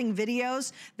recording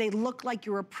videos, they look like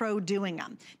you're a pro doing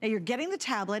them. Now you're getting the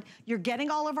tablet, you're getting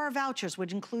all of our vouchers,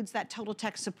 which includes that total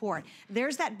tech support.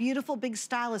 There's that beautiful big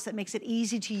stylus that makes it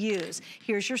easy to use.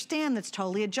 Here's your stand that's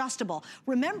totally adjustable.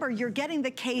 Remember, you're getting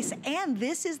the case, and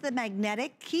this is the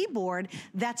magnetic keyboard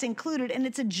that's included, and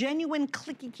it's a genuine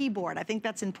clicky keyboard. I think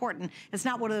that's important. It's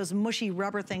not one of those mushy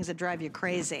rubber things that drive you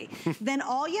crazy. Then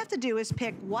all you have to do is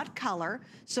pick what color.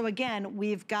 So again,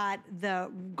 we've got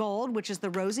the gold, which is the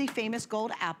rosy famous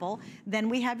gold apple. Then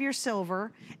we have your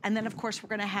silver, and then of course we're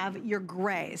gonna have your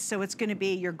gray. So it's gonna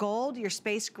be your gold, your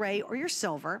space gray, or your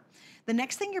silver. The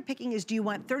next thing you're picking is, do you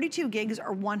want 32 gigs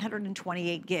or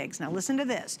 128 gigs? Now listen to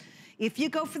this. If you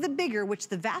go for the bigger, which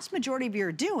the vast majority of you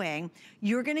are doing,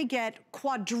 you're gonna get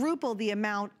quadruple the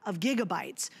amount of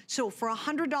gigabytes. So for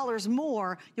 $100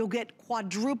 more, you'll get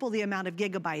quadruple the amount of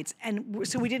gigabytes. And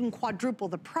so we didn't quadruple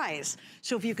the price.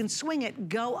 So if you can swing it,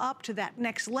 go up to that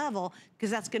next level,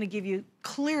 because that's gonna give you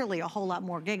clearly a whole lot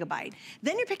more gigabyte.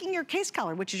 Then you're picking your case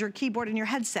color, which is your keyboard and your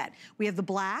headset. We have the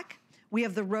black, we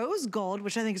have the rose gold,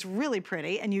 which I think is really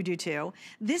pretty, and you do too.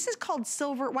 This is called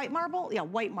silver, white marble? Yeah,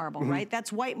 white marble, right?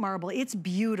 That's white marble, it's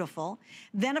beautiful.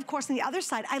 Then of course on the other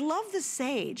side, I love the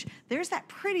sage. There's that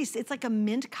pretty, it's like a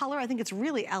mint color. I think it's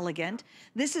really elegant.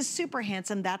 This is super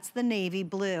handsome, that's the navy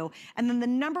blue. And then the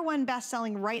 #1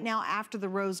 best-selling right now after the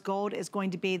rose gold is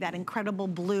going to be that incredible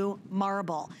blue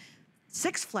marble.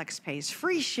 6 flex pays,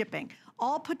 free shipping,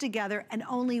 all put together, and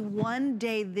only one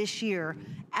day this year.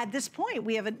 At this point,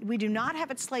 we do not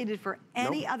have it slated for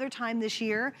any other time this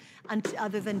year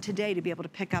other than today to be able to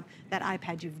pick up that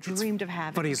iPad you've dreamed of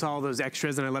having. Funny, you saw all those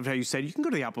extras, and I loved how you said you can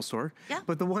go to the Apple Store. Yeah.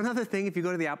 But the one other thing, if you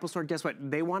go to the Apple Store, guess what?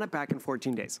 They want it back in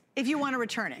 14 days. If you want to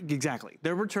return it. Exactly.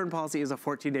 Their return policy is a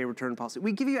 14-day return policy.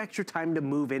 We give you extra time to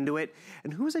move into it.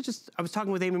 And who was I was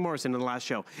talking with Amy Morrison in the last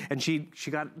show, and she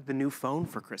got the new phone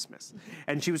for Christmas.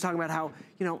 And she was talking about how,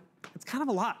 you know, it's kind of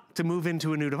a lot to move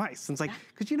into a new device. And it's like,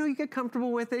 because you know, you get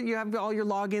comfortable with it, you have all your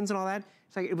logins and all that.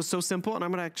 It's like, it was so simple, and I'm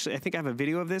gonna actually, I think I have a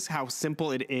video of this, how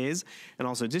simple it is. And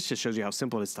also, this just shows you how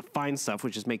simple it is to find stuff,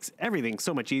 which just makes everything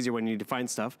so much easier when you need to find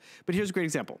stuff. But here's a great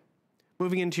example.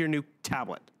 Moving into your new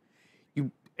tablet.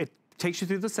 It takes you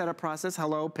through the setup process.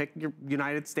 Hello, pick your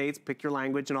United States, pick your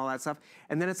language and all that stuff.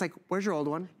 And then it's like, where's your old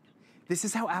one? This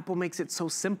is how Apple makes it so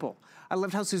simple. I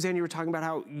loved how, Suzanne, you were talking about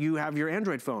how you have your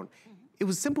Android phone. It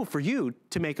was simple for you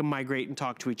to make them migrate and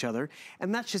talk to each other.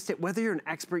 And that's just it. Whether you're an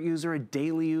expert user, a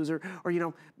daily user, or, you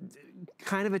know,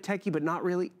 kind of a techie, but not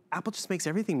really, Apple just makes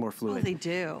everything more fluid. Oh, they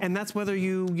do. And that's whether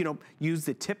you know, use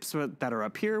the tips that are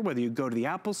up here, whether you go to the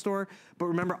Apple Store. But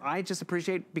remember, I just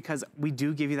appreciate, because we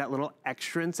do give you that little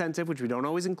extra incentive, which we don't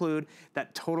always include,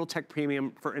 that total tech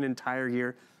premium for an entire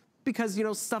year. Because, you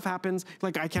know, stuff happens,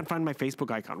 like I can't find my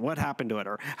Facebook icon. What happened to it?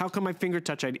 Or how come my finger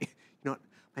touch ID? You know what?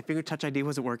 My finger touch ID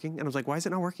wasn't working, and I was like, why is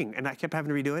it not working? And I kept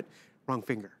having to redo it. Wrong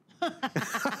finger.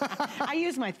 I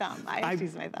use my thumb. I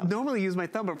use my thumb. Normally use my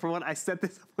thumb, but for what I set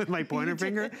this up with my pointer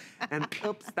finger, and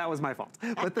oops, that was my fault.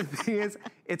 But the thing is,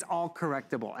 it's all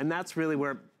correctable. And that's really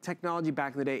where technology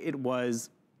back in the day, it was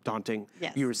daunting.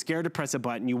 Yes. You were scared to press a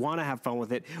button. You want to have fun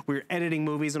with it. We were editing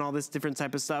movies and all this different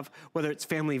type of stuff, whether it's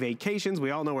family vacations,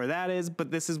 we all know where that is, but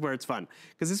this is where it's fun.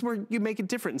 Because this is where you make it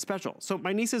different and special. So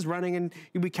my niece is running and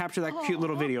we capture that cute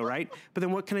little video, right? But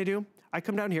then what can I do? I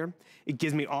come down here, it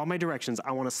gives me all my directions.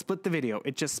 I want to split the video,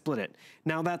 it just split it.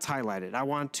 Now that's highlighted. I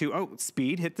want to,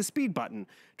 speed, hit the speed button.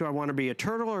 Do I want to be a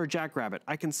turtle or a jackrabbit?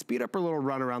 I can speed up a little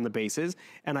run around the bases,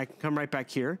 and I can come right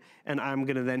back here, and I'm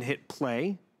gonna then hit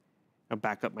play. I'll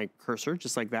back up my cursor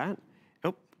just like that.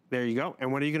 Oh, there you go.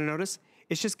 And what are you gonna notice?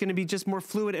 It's just gonna be just more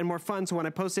fluid and more fun. So when I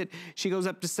post it, she goes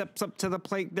up, steps up to the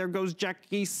plate. There goes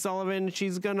Jackie Sullivan.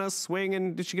 She's gonna swing,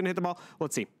 and is she gonna hit the ball?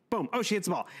 Let's see. Boom. Oh, she hits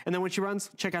the ball. And then when she runs,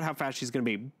 check out how fast she's gonna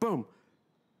be. Boom.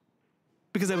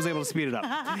 Because I was able to speed it up.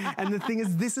 And the thing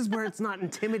is, this is where it's not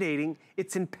intimidating,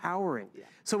 it's empowering. Yeah.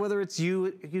 So whether it's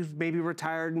you who's maybe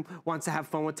retired and wants to have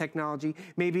fun with technology,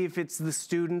 maybe if it's the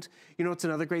student, you know, it's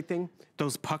another great thing.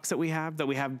 Those pucks that we have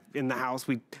in the house,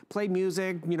 we play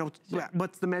music, you know,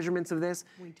 what's the measurements of this?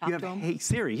 We talk to them. Hey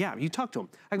Siri, yeah, you talk to them.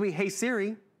 I can be, hey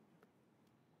Siri,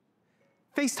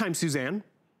 FaceTime Suzanne.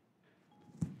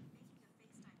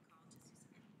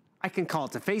 I can call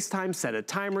it to FaceTime, set a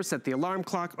timer, set the alarm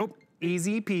clock. Oh,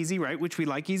 easy peasy, right? Which we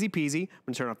like easy peasy. I'm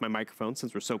gonna turn off my microphone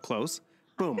since we're so close.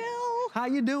 Boom. Hi, Bill. How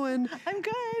you doing? I'm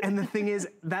good. And the thing is,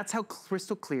 that's how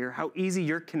crystal clear, how easy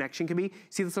your connection can be.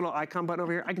 See this little icon button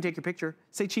over here? I can take your picture.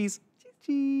 Say cheese.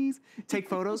 Jeez. Take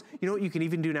photos. You know what you can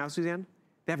even do now, Suzanne?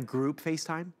 They have group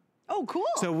FaceTime. Oh, cool.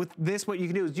 So with this, what you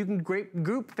can do is you can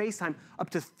group FaceTime up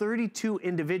to 32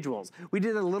 individuals. We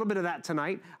did a little bit of that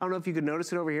tonight. I don't know if you could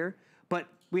notice it over here, but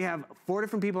we have 4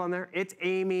 different people on there. It's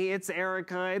Amy, it's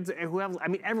Erica, it's whoever, I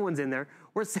mean, everyone's in there.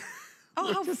 We're just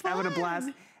having a blast.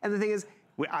 And the thing is,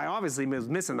 I obviously was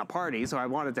missing the party, so I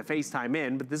wanted to FaceTime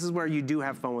in, but this is where you do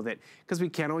have fun with it, because we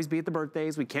can't always be at the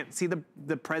birthdays. We can't see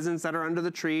the presents that are under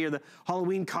the tree, or the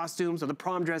Halloween costumes, or the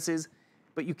prom dresses,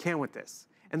 but you can with this.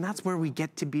 And that's where we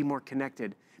get to be more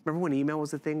connected. Remember when email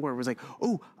was the thing where it was like,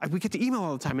 oh, we get to email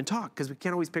all the time and talk because we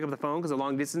can't always pick up the phone because of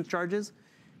long distance charges?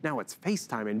 Now it's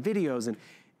FaceTime and videos,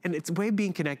 and it's a way of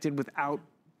being connected without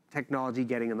technology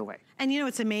getting in the way. And you know,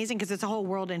 it's amazing because it's a whole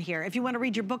world in here. If you want to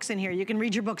read your books in here, you can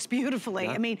read your books beautifully.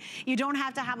 Yeah. I mean, you don't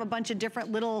have to have a bunch of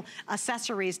different little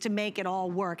accessories to make it all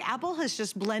work. Apple has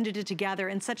just blended it together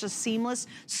in such a seamless,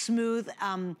 smooth,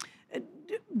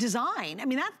 design. I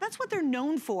mean, that's what they're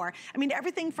known for. I mean,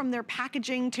 everything from their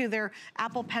packaging to their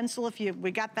Apple Pencil,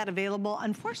 we got that available.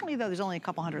 Unfortunately, though, there's only a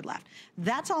couple hundred left.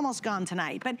 That's almost gone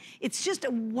tonight, but it's just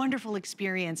a wonderful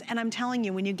experience. And I'm telling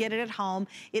you, when you get it at home,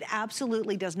 it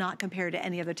absolutely does not compare to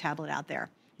any other tablet out there.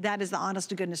 That is the honest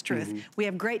to goodness truth. We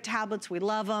have great tablets, we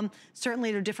love them.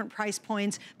 Certainly they're different price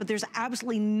points, but there's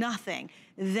absolutely nothing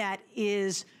that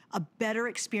is a better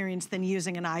experience than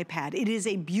using an iPad. It is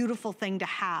a beautiful thing to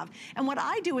have. And what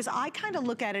I do is I kind of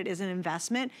look at it as an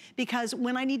investment, because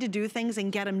when I need to do things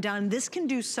and get them done, this can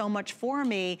do so much for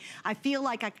me. I feel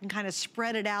like I can kind of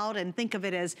spread it out and think of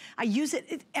it as, I use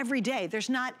it every day. There's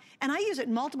not, and I use it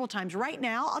multiple times. Right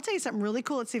now, I'll tell you something really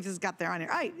cool. Let's see if this has got there on here.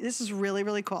 All right, this is really,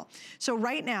 really cool. So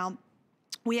right now,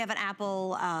 we have an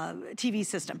Apple TV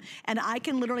system, and I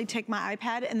can literally take my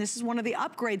iPad, and this is one of the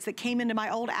upgrades that came into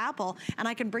my old Apple, and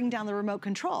I can bring down the remote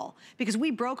control, because we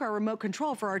broke our remote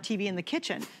control for our TV in the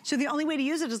kitchen. So the only way to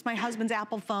use it is my husband's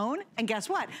Apple phone, and guess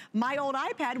what? My old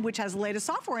iPad, which has the latest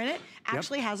software in it,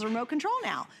 actually has a remote control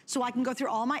now. So I can go through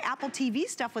all my Apple TV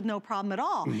stuff with no problem at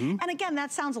all. And again,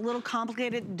 that sounds a little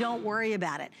complicated. Don't worry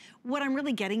about it. What I'm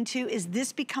really getting to is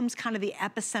this becomes kind of the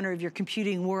epicenter of your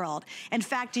computing world. In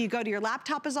fact, do you go to your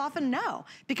laptop as often? No,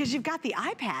 because you've got the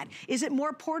iPad. Is it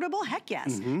more portable? Heck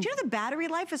yes. Do you know the battery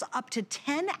life is up to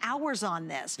 10 hours on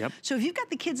this? So if you've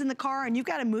got the kids in the car and you've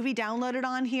got a movie downloaded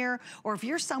on here, or if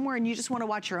you're somewhere and you just want to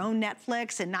watch your own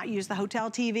Netflix and not use the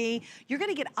hotel TV, you're going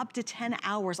to get up to 10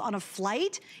 hours. On a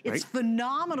flight, it's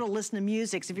phenomenal to listen to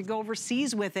music. So if you go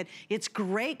overseas with it, it's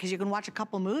great because you can watch a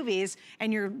couple movies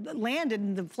and you're landed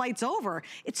and the flight's over.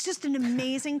 It's just an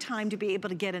amazing time to be able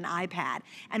to get an iPad.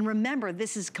 And remember,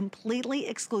 this is completely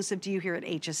exclusive to you here at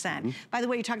HSN. By the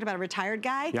way, you talked about a retired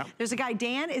guy. There's a guy,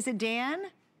 Dan, is it Dan?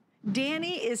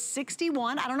 Danny is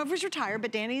 61. I don't know if he's retired,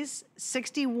 but Danny's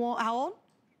 61, how old?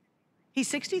 He's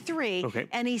 63,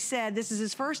 and he said this is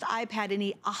his first iPad, and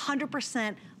he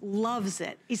 100% loves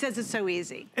it. He says it's so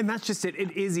easy. And that's just it.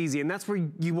 It is easy, and that's where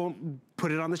you won't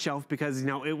put it on the shelf because, you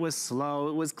know, it was slow,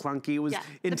 it was clunky, it was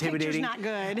intimidating. The picture's not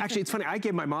good. Actually, it's funny. I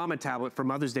gave my mom a tablet for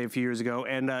Mother's Day a few years ago,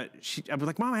 and I was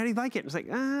like, Mom, how do you like it? It's like,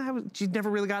 she never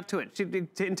really got to it.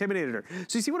 It intimidated her.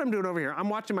 So you see what I'm doing over here? I'm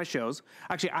watching my shows.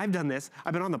 Actually, I've done this.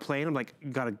 I've been on the plane. I'm like,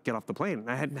 gotta get off the plane.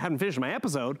 I hadn't finished my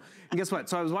episode, and guess what?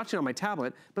 So I was watching on my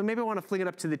tablet, but maybe I want to fling it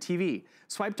up to the TV.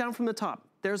 Swipe down from the top.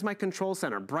 There's my control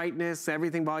center, brightness,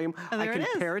 everything, volume. I can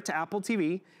pair it to Apple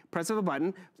TV, press of a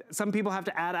button. Some people have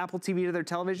to add Apple TV to their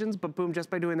televisions, but boom,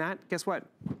 just by doing that, guess what?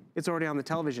 It's already on the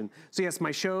television. So yes, my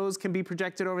shows can be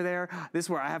projected over there. This is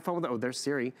where I have fun with it. Oh, there's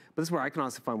Siri, but this is where I can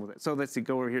also have fun with it. So let's see,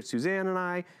 go over here, Suzanne and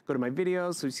I, go to my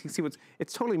videos, so you can see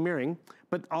it's totally mirroring,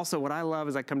 but also what I love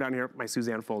is I come down here, my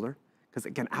Suzanne folder, because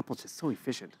again, Apple's just so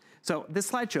efficient. So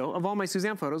this slideshow of all my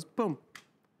Suzanne photos, boom,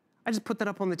 I just put that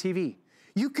up on the TV.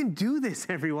 You can do this,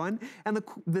 everyone. And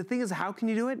the thing is, how can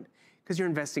you do it? Because you're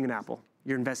investing in Apple.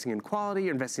 You're investing in quality,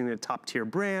 you're investing in a top tier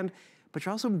brand, but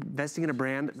you're also investing in a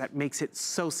brand that makes it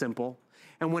so simple.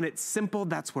 And when it's simple,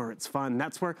 that's where it's fun.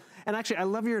 That's where, and actually, I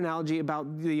love your analogy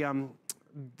about the,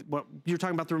 what you're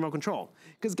talking about the remote control.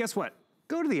 Because guess what?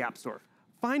 Go to the App Store,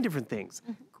 find different things.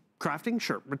 Crafting,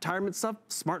 sure. Retirement stuff,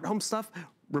 smart home stuff,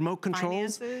 remote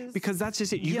controls, finances, because that's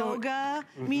just it. Yoga,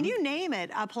 I mean, you name it.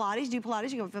 Pilates, do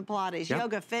Pilates, you go for Pilates,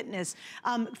 yoga, fitness,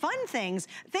 fun things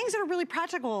that are really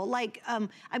practical. Like,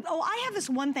 I have this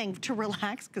one thing to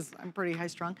relax, because I'm pretty high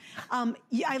strung.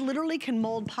 I literally can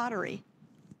mold pottery.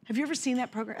 Have you ever seen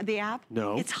that program, the app?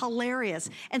 No. It's hilarious.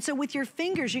 And so with your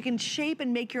fingers, you can shape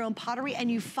and make your own pottery,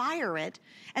 and you fire it.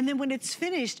 And then when it's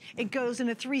finished, it goes in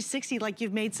a 360 like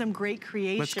you've made some great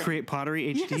creation. Let's create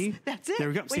pottery HD. Yes, that's it. There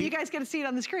we go. Well, you guys get to see it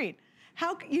on the screen.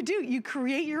 How you do? You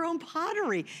create your own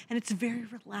pottery, and it's very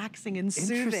relaxing and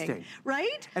soothing,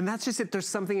 right? And that's just it. There's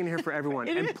something in here for everyone.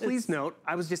 And please note,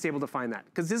 I was just able to find that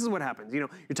because this is what happens. You know,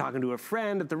 you're talking to a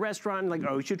friend at the restaurant, like,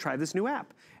 oh, you should try this new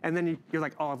app, and then you're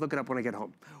like, oh, I'll look it up when I get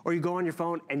home. Or you go on your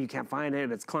phone and you can't find it,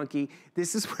 and it's clunky.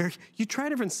 This is where you try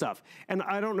different stuff. And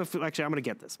I don't know if actually I'm gonna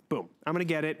get this. Boom, I'm gonna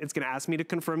get it. It's gonna ask me to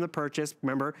confirm the purchase.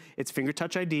 Remember, it's finger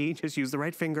touch ID. Just use the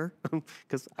right finger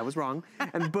because I was wrong.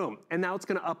 And boom, and now it's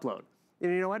gonna upload.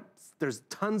 And you know what? There's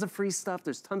tons of free stuff.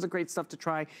 There's tons of great stuff to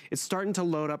try. It's starting to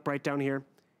load up right down here.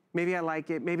 Maybe I like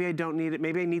it. Maybe I don't need it.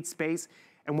 Maybe I need space.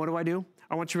 And what do?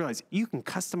 I want you to realize you can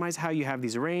customize how you have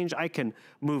these arranged. I can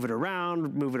move it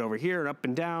around, move it over here and up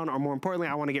and down, or more importantly,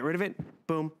 I want to get rid of it.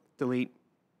 Boom, delete,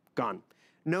 gone.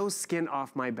 No skin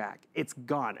off my back. It's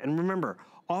gone. And remember,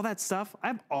 all that stuff, I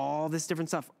have all this different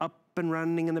stuff up and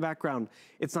running in the background.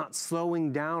 It's not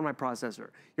slowing down my processor.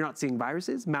 You're not seeing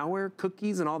viruses, malware,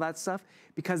 cookies, and all that stuff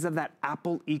because of that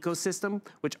Apple ecosystem,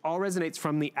 which all resonates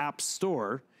from the App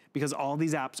Store because all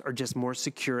these apps are just more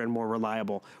secure and more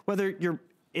reliable. Whether you're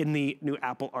in the new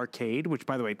Apple Arcade, which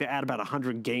by the way, they add about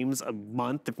 100 games a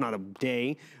month, if not a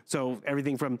day. So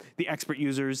everything from the expert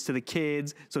users to the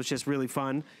kids. So it's just really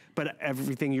fun. But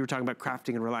everything you were talking about crafting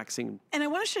and relaxing. And I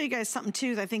want to show you guys something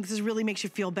too that I think this really makes you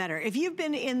feel better. If you've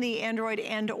been in the Android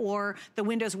and or the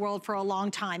Windows world for a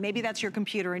long time, maybe that's your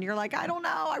computer and you're like, I don't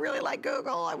know, I really like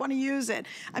Google, I want to use it.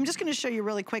 I'm just going to show you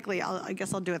really quickly. I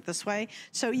guess I'll do it this way.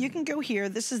 So you can go here.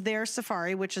 This is their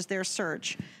Safari, which is their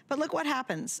search. But look what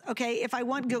happens, okay? If I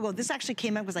want Google, this actually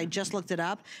came up because I just looked it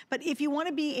up. But if you want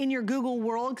to be in your Google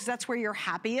world, because that's where you're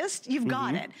happiest, you've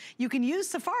got it. You can use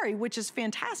Safari, which is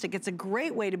fantastic. It's a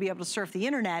great way to be able to surf the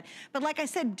internet. But like I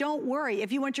said, don't worry.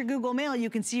 If you want your Google Mail, you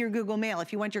can see your Google Mail.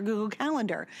 If you want your Google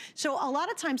Calendar. So a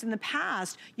lot of times in the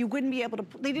past, you wouldn't be able to,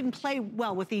 they didn't play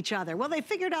well with each other. Well, they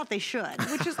figured out they should,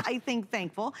 which is, I think,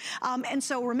 thankful. And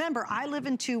so remember, I live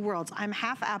in two worlds. I'm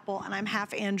half Apple and I'm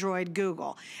half Android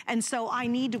Google. And so I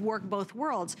need to work both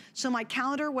worlds. So my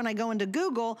calendar, when I go into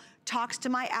Google, talks to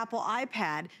my Apple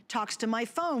iPad, talks to my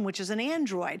phone, which is an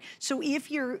Android. So if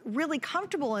you're really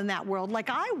comfortable in that world, like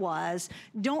I was,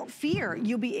 don't fear.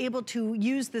 You'll be able to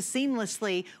use this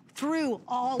seamlessly through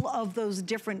all of those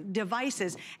different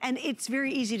devices. And it's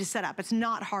very easy to set up. It's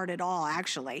not hard at all,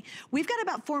 actually. We've got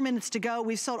about 4 minutes to go.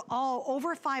 We've sold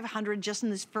over 500 just in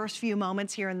this first few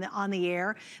moments here on the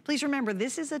air. Please remember,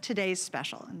 this is a today's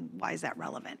special. And why is that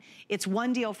relevant? It's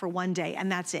one deal for one day, and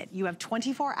that's it. You have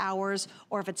 24 hours,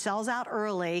 or if it sells out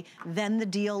early, then the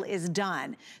deal is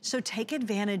done. So take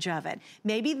advantage of it.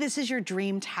 Maybe this is your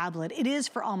dream tablet. It is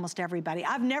for almost everybody.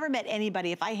 I've never met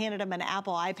anybody, if I handed them an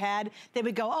Apple iPad, they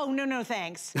would go, oh, no,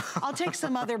 thanks. I'll take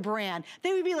some other brand.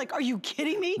 They would be like, are you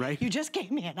kidding me? Right. You just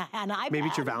gave me an iPad. Maybe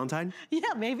it's your Valentine?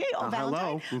 Yeah, maybe. Oh,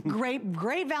 Valentine. Hello.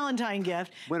 Great Valentine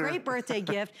gift. Winner. Great birthday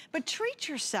gift. But treat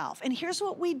yourself. And here's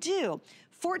what we do.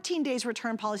 14 days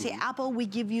return policy. Apple, we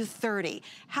give you 30.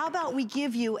 How about we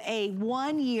give you a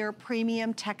 1-year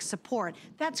premium tech support?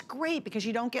 That's great because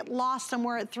you don't get lost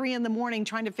somewhere at 3 in the morning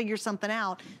trying to figure something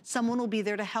out. Someone will be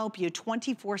there to help you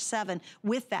 24/7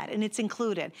 with that, and it's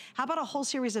included. How about a whole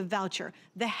series of voucher?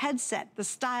 The headset, the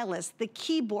stylus, the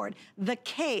keyboard, the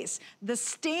case, the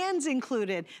stands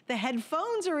included, the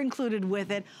headphones are included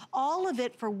with it, all of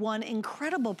it for one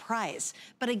incredible price.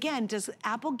 But again, does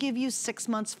Apple give you 6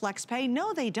 months flex pay?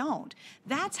 No, they don't.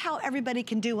 That's how everybody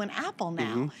can do an Apple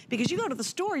now. Because you go to the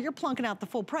store, you're plunking out the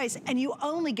full price and you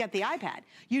only get the iPad.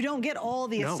 You don't get all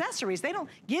the accessories. They don't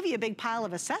give you a big pile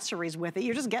of accessories with it.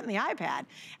 You're just getting the iPad.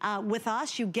 With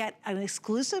us, you get an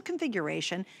exclusive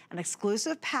configuration, an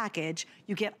exclusive package.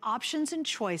 You get options and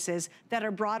choices that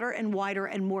are broader and wider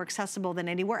and more accessible than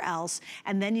anywhere else.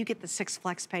 And then you get the 6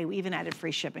 flex pay. We even added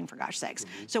free shipping, for gosh sakes.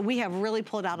 So we have really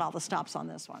pulled out all the stops on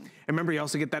this one. And remember, you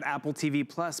also get that Apple TV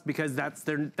Plus because that's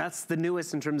the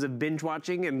newest in terms of binge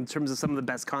watching and in terms of some of the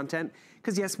best content.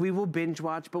 Because yes, we will binge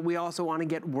watch, but we also want to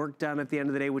get work done at the end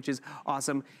of the day, which is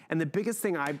awesome. And the biggest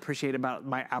thing I appreciate about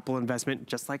my Apple investment,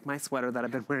 just like my sweater that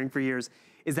I've been wearing for years,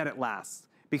 is that it lasts.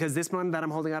 Because this one that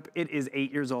I'm holding up, it is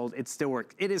 8 years old. It still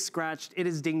works. It is scratched. It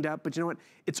is dinged up. But you know what?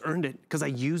 It's earned it because I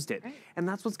used it. Right. And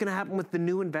that's what's going to happen with the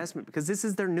new investment because this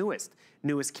is their newest.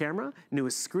 Newest camera,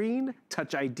 newest screen,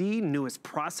 Touch ID, newest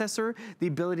processor, the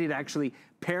ability to actually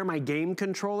pair my game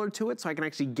controller to it so I can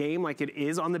actually game like it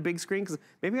is on the big screen because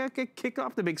maybe I could kick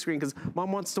off the big screen because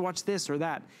mom wants to watch this or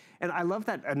that. And I love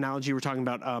that analogy you were talking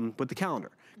about with the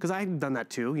calendar because I've done that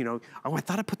too. You know, oh, I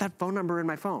thought I put that phone number in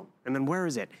my phone and then where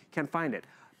is it? Can't find it.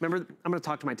 Remember, I'm gonna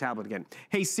talk to my tablet again.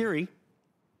 Hey Siri,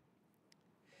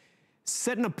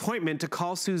 set an appointment to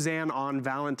call Suzanne on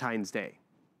Valentine's Day.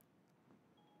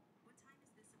 What time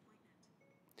is this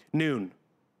appointment? Noon.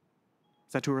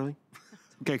 Is that too early?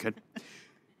 Okay, good.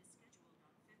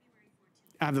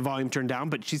 I have the volume turned down,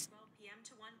 but she's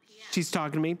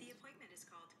talking to me. The appointment is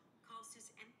called. Call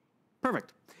Suzanne.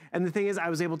 Perfect. And the thing is, I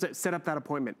was able to set up that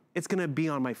appointment. It's gonna be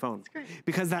on my phone.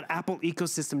 Because that Apple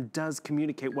ecosystem does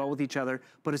communicate well with each other,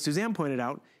 but as Suzanne pointed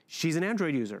out, she's an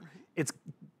Android user.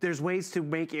 There's ways to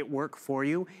make it work for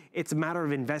you. It's a matter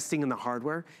of investing in the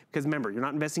hardware, because remember, you're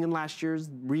not investing in last year's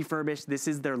refurbished, this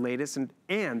is their latest,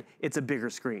 and it's a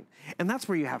bigger screen. And that's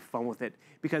where you have fun with it,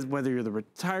 because whether you're the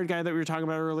retired guy that we were talking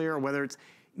about earlier, or whether it's,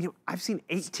 I've seen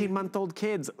 18-month-old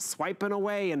kids swiping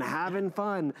away and having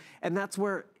fun, and that's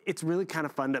where it's really kind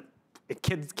of fun to, it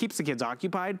keeps the kids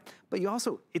occupied, but you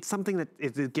also, it's something that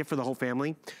is a gift for the whole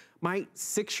family. My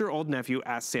 6-year-old nephew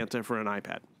asked Santa for an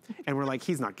iPad. And we're like,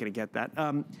 he's not gonna get that.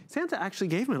 Santa actually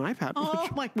gave him an iPad. Oh,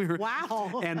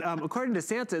 wow. And according to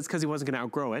Santa, it's because he wasn't gonna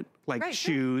outgrow it, like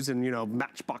shoes and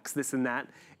Matchbox, this and that.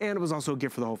 And it was also a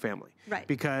gift for the whole family. Right.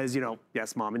 Because,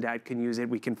 yes, mom and dad can use it,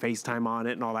 we can FaceTime on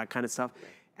it and all that kind of stuff.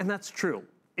 And that's true.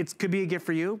 It could be a gift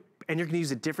for you, and you're gonna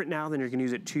use it different now than you're gonna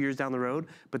use it 2 years down the road.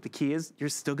 But the key is, you're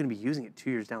still gonna be using it 2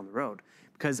 years down the road.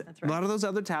 Because a lot of those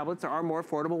other tablets, there are more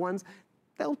affordable ones.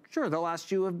 They'll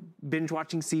last you a binge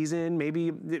watching season,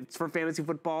 maybe it's for fantasy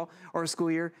football or a school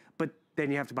year, but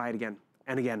then you have to buy it again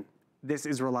and again. This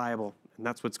is reliable, and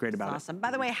that's what's great about it. Awesome.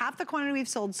 By the way, half the quantity we've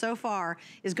sold so far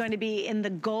is going to be in the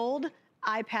gold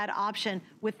iPad option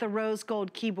with the rose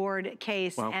gold keyboard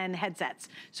case and headsets.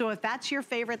 So if that's your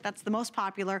favorite, that's the most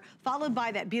popular, followed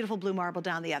by that beautiful blue marble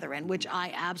down the other end, which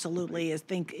I absolutely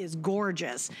think is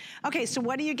gorgeous. Okay, so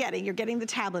what are you getting? You're getting the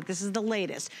tablet. This is the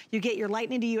latest. You get your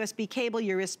Lightning to USB cable,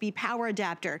 your USB power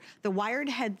adapter, the wired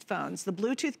headphones, the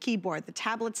Bluetooth keyboard, the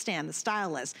tablet stand, the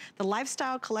stylus, the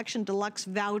Lifestyle Collection Deluxe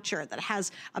voucher that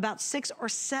has about 6 or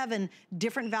 7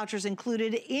 different vouchers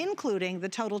included, including the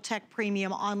Total Tech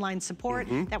Premium online support.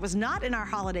 That was not in our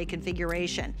holiday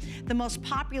configuration. The most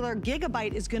popular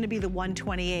gigabyte is going to be the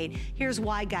 128. Here's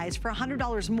why, guys. For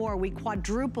 $100 more, we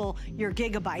quadruple your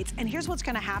gigabytes. And here's what's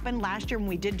going to happen. Last year when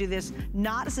we did do this,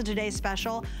 not as a today's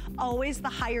special, always the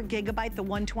higher gigabyte, the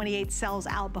 128, sells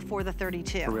out before the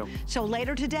 32. For real. So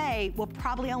later today, we'll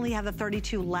probably only have the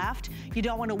 32 left. You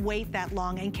don't want to wait that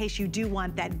long in case you do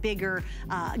want that bigger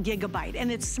gigabyte.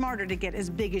 And it's smarter to get as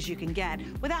big as you can get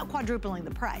without quadrupling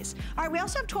the price. All right, we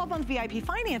also have 12-month VIP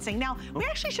financing. Now, we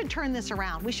actually should turn this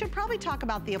around. We should probably talk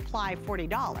about the apply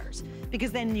 $40,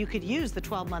 because then you could use the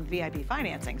 12-month VIP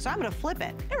financing. So I'm gonna flip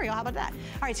it. There we go, how about that?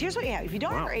 All right, so here's what you have. If you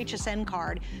don't have your HSN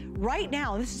card, right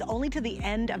now, this is only to the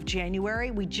end of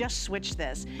January, we just switched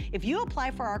this. If you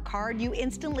apply for our card, you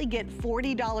instantly get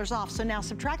 $40 off. So now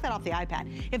subtract that off the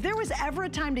iPad. If there was ever a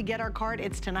time to get our card,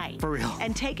 it's tonight. For real.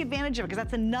 And take advantage of it, because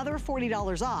that's another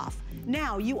 $40 off.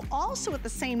 Now, you also, at the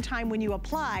same time when you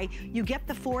apply, you get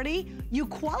the 40, you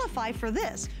qualify for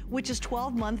this, which is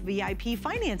 12-month VIP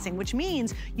financing, which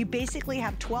means you basically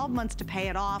have 12 months to pay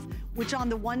it off, which on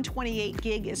the 128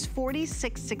 gig is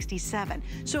 $46.67.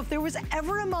 So if there was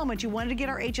ever a moment you wanted to get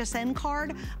our HSN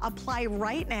card, apply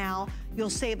right now. You'll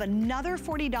save another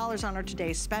 $40 on our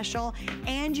today's special,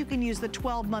 and you can use the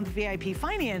 12-month VIP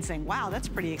financing. Wow, that's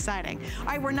pretty exciting. All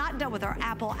right, we're not done with our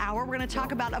Apple Hour. We're gonna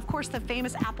talk about, of course, the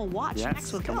famous Apple Watch.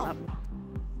 Next will come up.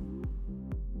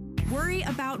 Worry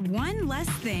about one less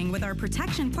thing with our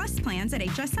Protection Plus plans at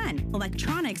HSN.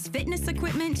 Electronics, fitness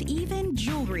equipment, even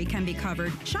jewelry can be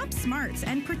covered. Shop smart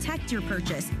and protect your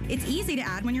purchase. It's easy to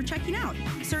add when you're checking out.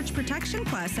 Search Protection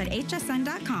Plus at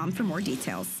hsn.com for more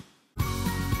details.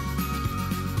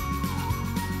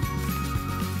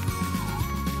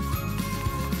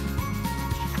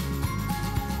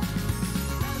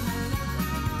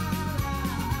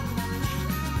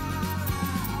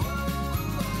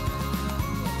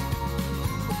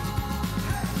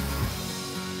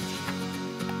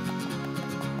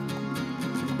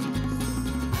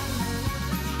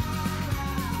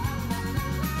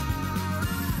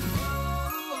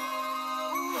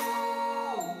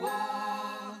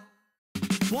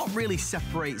 What really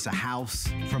separates a house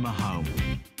from a home?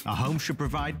 A home should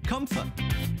provide comfort,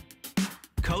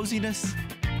 coziness,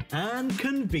 and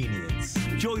convenience.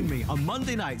 Join me on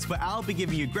Monday nights where I'll be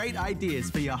giving you great ideas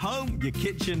for your home, your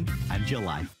kitchen, and your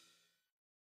life.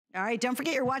 All right, don't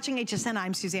forget you're watching HSN.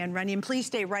 I'm Suzanne Runyon. Please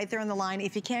stay right there on the line.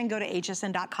 If you can, go to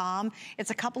hsn.com. It's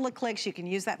a couple of clicks. You can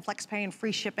use that FlexPay and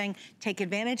free shipping. Take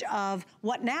advantage of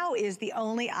what now is the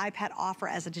only iPad offer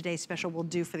as a today's special will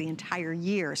do for the entire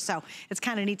year. So it's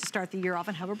kind of neat to start the year off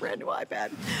and have a brand new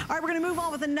iPad. All right, we're gonna move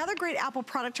on with another great Apple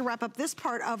product to wrap up this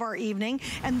part of our evening.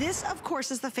 And this, of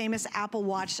course, is the famous Apple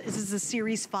Watch. This is the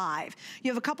Series 5.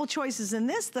 You have a couple choices in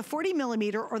this, the 40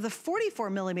 millimeter or the 44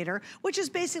 millimeter, which is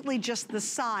basically just the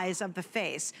size size of the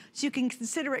face. So you can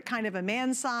consider it kind of a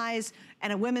man's size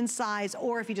and a women's size,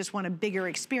 or if you just want a bigger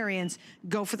experience,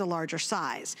 go for the larger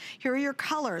size. Here are your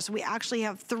colors. We actually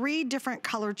have 3 different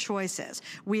color choices.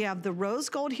 We have the rose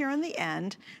gold here on the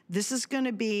end. This is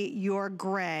gonna be your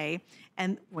gray.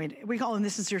 And wait, we call them,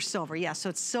 this is your silver. Yeah, so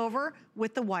it's silver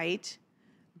with the white,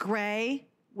 gray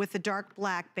with the dark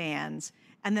black bands,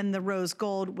 and then the rose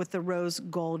gold with the rose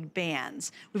gold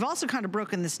bands. We've also kind of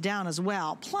broken this down as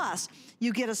well. Plus,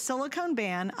 you get a silicone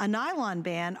band, a nylon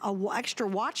band, an extra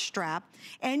watch strap,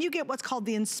 and you get what's called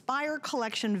the Inspire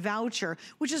Collection voucher,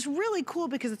 which is really cool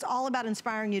because it's all about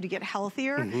inspiring you to get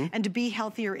healthier and to be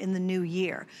healthier in the new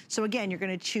year. So again, you're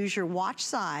gonna choose your watch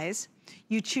size,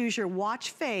 you choose your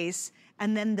watch face,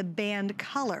 and then the band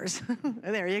colors.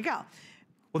 There you go.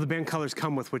 Well, the band colors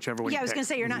come with whichever one you Yeah, I was pick. gonna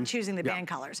say, you're not choosing the band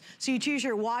colors. So you choose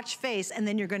your watch face, and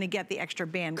then you're gonna get the extra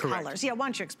band colors. Yeah, why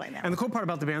don't you explain that? And the cool part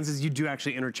about the bands is you do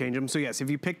actually interchange them. So yes, if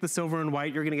you pick the silver and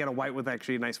white, you're gonna get a white with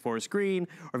actually a nice forest green,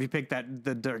 or if you pick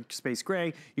the dark space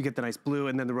gray, you get the nice blue,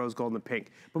 and then the rose gold and the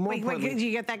pink. But more importantly— Wait, do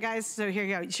you get that, guys? So here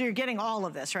you go. So you're getting all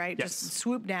of this, right? Yes. Just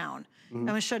swoop down. I'm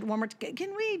gonna show it one more,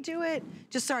 can we do it?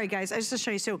 Just sorry, guys, I just to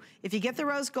show you. So if you get the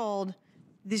rose gold,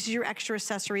 this is your extra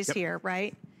accessories here,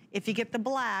 right? If you get the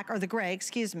black, or the gray,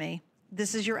 excuse me,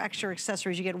 this is your extra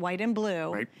accessories. You get white and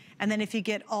blue. Right. And then if you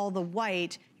get all the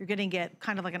white, you're gonna get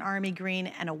kind of like an army green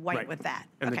and a white with that.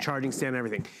 And the charging stand and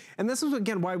everything. And this is,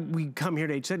 again, why we come here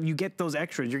to HSN. You get those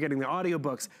extras. You're getting the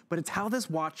audiobooks, but it's how this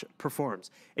watch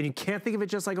performs. And you can't think of it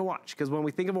just like a watch, because when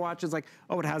we think of a watch, it's like,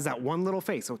 oh, it has that one little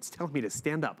face, so it's telling me to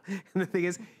stand up. And the thing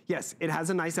is, yes, it has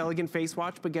a nice, elegant face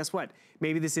watch, but guess what?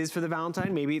 Maybe this is for the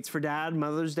Valentine, maybe it's for Dad,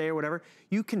 Mother's Day, or whatever.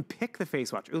 You can pick the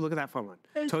face watch. Ooh, look at that fun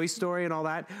one. Toy Story and all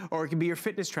that. Or it can be your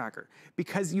fitness tracker,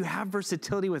 because you have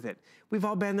versatility with it. We've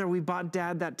all been there. We bought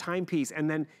Dad that timepiece, and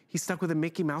then he's stuck with a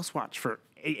Mickey Mouse watch for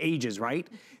ages, right?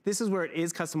 This is where it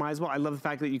is customizable. I love the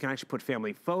fact that you can actually put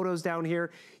family photos down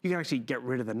here. You can actually get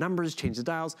rid of the numbers, change the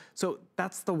dials. So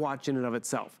that's the watch in and of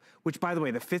itself, which, by the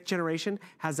way, the 5th generation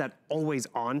has that always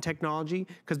on technology,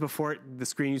 because before the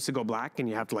screen used to go black and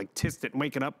you have to like tist it and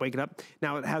wake it up.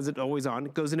 Now it has it always on.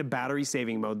 It goes into battery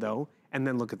saving mode though. And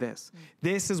then look at this.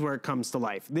 This is where it comes to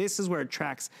life. This is where it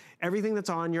tracks everything that's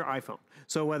on your iPhone.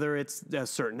 So whether it's a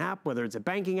certain app, whether it's a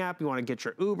banking app, you wanna get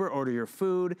your Uber, order your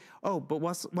food. Oh, but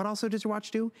what also does your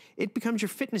watch do? It becomes your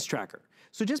fitness tracker.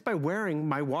 So just by wearing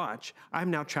my watch,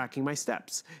 I'm now tracking my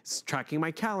steps, tracking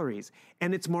my calories,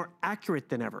 and it's more accurate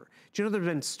than ever. Do you know there's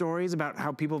been stories about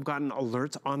how people have gotten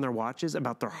alerts on their watches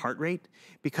about their heart rate?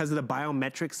 Because of the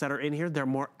biometrics that are in here, they're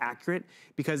more accurate,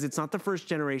 because it's not the 1st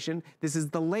generation, this is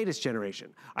the latest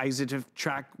generation. I use it to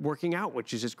track working out,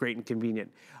 which is just great and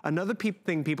convenient. Another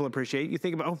thing people appreciate, you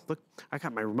think about, oh, look, I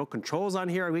got my remote controls on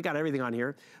here, we got everything on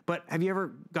here, but have you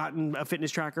ever gotten a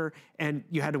fitness tracker and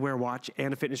you had to wear a watch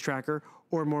and a fitness tracker?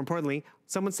 Or more importantly,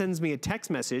 someone sends me a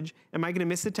text message. Am I gonna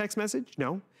miss the text message?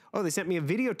 No. Oh, they sent me a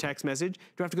video text message. Do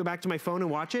I have to go back to my phone and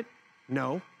watch it?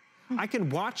 No. I can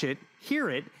watch it, hear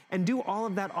it, and do all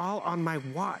of that all on my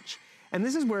watch. And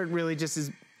this is where it really just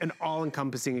is an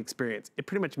all-encompassing experience. It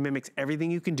pretty much mimics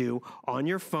everything you can do on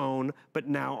your phone, but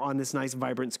now on this nice,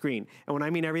 vibrant screen. And when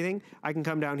I mean everything, I can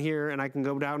come down here and I can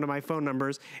go down to my phone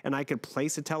numbers and I could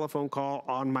place a telephone call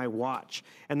on my watch.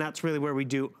 And that's really where we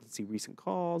do, let's see, recent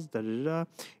calls, da-da-da-da.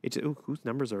 Ooh, whose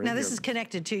numbers are in here? Now this is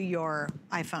connected to your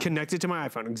iPhone. Connected to my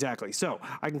iPhone, exactly. So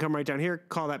I can come right down here,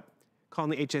 call the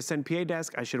HSN PA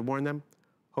desk. I should have warned them.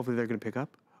 Hopefully they're gonna pick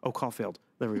up. Oh, call failed.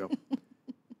 There we go.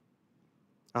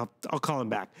 I'll call him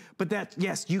back. But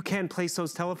yes, you can place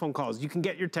those telephone calls. You can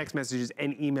get your text messages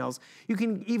and emails. You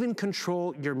can even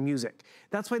control your music.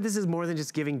 That's why this is more than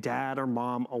just giving Dad or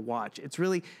Mom a watch. It's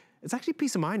actually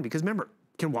peace of mind, because remember,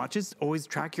 can watches always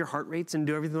track your heart rates and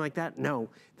do everything like that? No,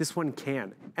 this one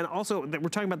can. And also, we're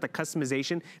talking about the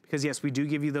customization, because yes, we do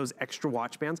give you those extra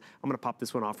watch bands. I'm gonna pop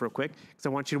this one off real quick, because I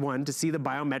want you to see the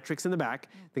biometrics in the back.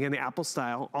 Again, the Apple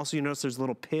style. Also, you notice there's a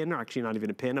little pin, or actually not even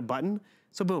a pin, a button.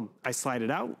 So boom, I slide it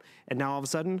out, and now all of a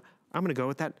sudden, I'm gonna go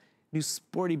with that new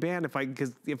sporty band if I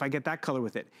get that color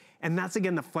with it. And that's,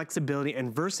 again, the flexibility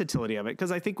and versatility of it,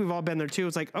 because I think we've all been there too.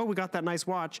 It's like, oh, we got that nice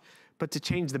watch, but to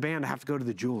change the band, I have to go to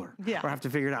the jeweler. Yeah. Or I have to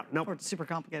figure it out. Nope. Or it's super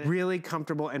complicated. Really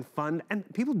comfortable and fun, and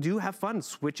people do have fun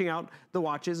switching out the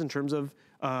watches in terms of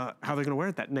how they're gonna wear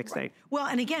it that next day. Well,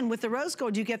 and again, with the rose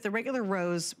gold, you get the regular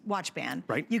rose watch band.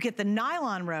 Right. You get the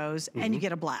nylon rose, and you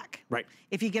get a black. Right.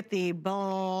 If you get the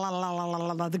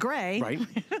the gray, right.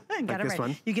 got like it this right.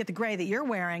 one. You get the gray that you're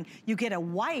wearing. You get a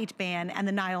white band and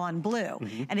the nylon blue.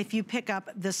 And if if you pick up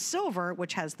the silver,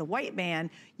 which has the white band,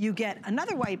 you get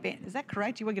another white band. Is that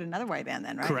correct? You will get another white band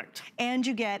then, right? Correct. And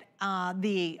you get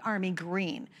the army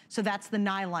green. So that's the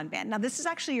nylon band. Now this is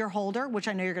actually your holder, which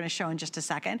I know you're gonna show in just a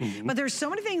second, but there's so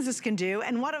many things this can do,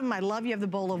 and one of them I love, you have the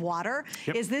bowl of water,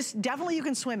 is this definitely you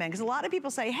can swim in, because a lot of people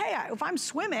say, hey, if I'm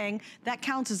swimming, that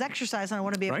counts as exercise and I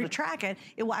wanna be able to track it.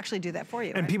 It will actually do that for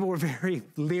you. And people were very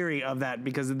leery of that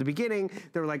because at the beginning,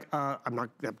 they were like, I'm not,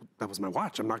 that was my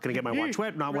watch. I'm not gonna get my watch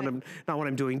wet, not when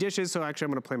I'm doing dishes, so actually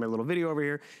I'm gonna play my little video over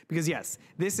here. Because yes,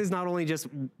 this is not only just,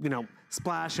 you know,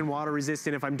 splash and water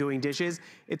resistant if I'm doing dishes,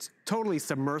 it's totally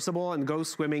submersible and go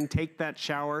swimming, take that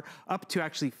shower up to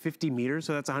actually 50 meters,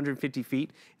 so that's 150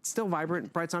 feet. It's still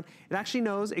vibrant, bright on. It actually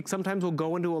knows, it sometimes will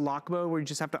go into a lock mode where you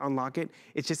just have to unlock it.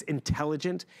 It's just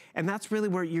intelligent, and that's really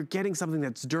where you're getting something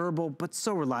that's durable, but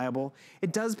so reliable.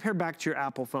 It does pair back to your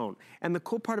Apple phone. And the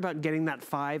cool part about getting that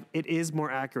 5, it is more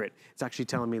accurate. It's actually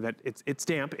telling me that it's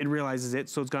damp, it realizes it,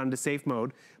 so it's gone into safe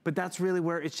mode. But that's really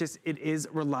where it is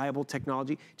reliable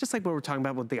technology, just like what we're talking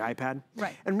about with the iPad.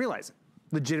 Right. And realize,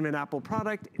 legitimate Apple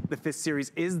product, the 5th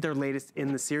series is their latest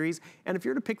in the series. And if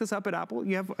you're to pick this up at Apple,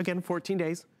 you have, again, 14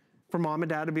 days for mom and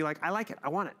dad to be like, I like it, I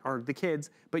want it, or the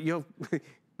kids, but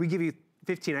we give you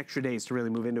 15 extra days to really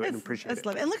move into it and appreciate it.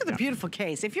 And look at the beautiful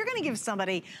case. If you're gonna give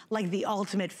somebody like the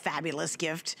ultimate fabulous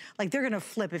gift, like they're gonna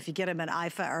flip if you get them an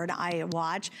iPhone or an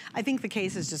iWatch, I think the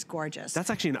case is just gorgeous. That's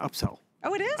actually an upsell.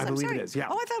 Oh, it is? I believe it is, yeah.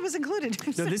 Oh, I thought it was included.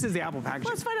 No, this is the Apple packaging.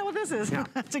 Let's find out what this is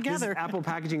together. This Apple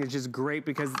packaging is just great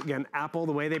because, again, Apple,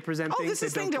 the way they present things. Oh, this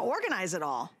is thing to organize it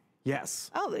all. Yes.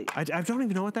 Oh, I don't even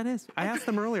know what that is. I asked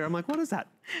them earlier. I'm like, what is that?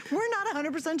 We're not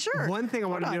 100% sure. One thing I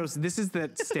want to notice, this is the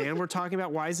stand we're talking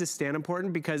about. Why is this stand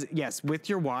important? Because yes, with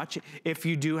your watch, if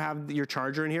you do have your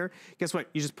charger in here, guess what?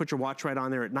 You just put your watch right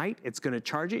on there at night. It's going to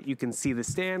charge it. You can see the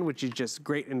stand, which is just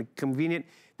great and convenient.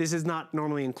 This is not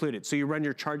normally included. So you run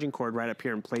your charging cord right up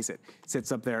here and place it. It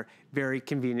sits up there, very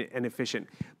convenient and efficient.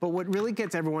 But what really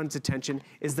gets everyone's attention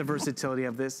is the versatility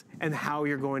of this and how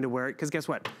you're going to wear it. Because guess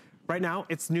what? Right now,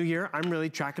 it's New Year, I'm really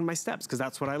tracking my steps because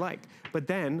that's what I like. But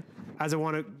then, as I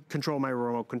want to control my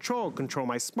remote control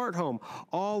my smart home,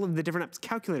 all of the different apps,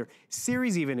 calculator,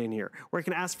 Siri's even in here, where I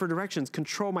can ask for directions,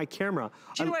 control my camera.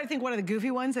 Do you know what I think one of the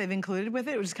goofy ones they've included with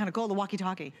it, which is kind of cool, the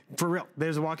walkie-talkie. For real,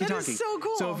 there's a walkie-talkie. That is so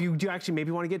cool. So if you do actually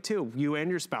maybe want to get 2, you and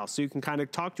your spouse, so you can kind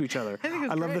of talk to each other.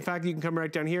 I love the fact that you can come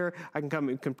right down here, I can come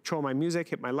and control my music,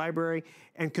 hit my library,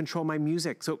 and control my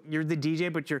music. So you're the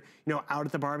DJ, but you're out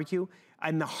at the barbecue.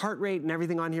 And the heart rate and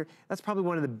everything on here, that's probably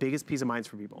one of the biggest peace of minds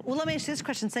for people. Well, let me ask you this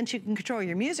question. Since you can control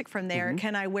your music from there,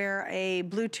 can I wear a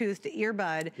Bluetooth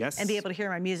earbud and be able to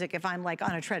hear my music if I'm like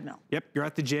on a treadmill? Yep, you're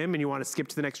at the gym and you want to skip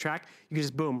to the next track, you can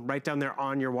just boom, right down there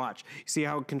on your watch. See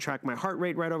how it can track my heart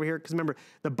rate right over here? Because remember,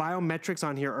 the biometrics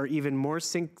on here are even more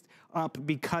synced up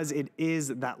because it is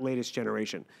that latest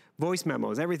generation. Voice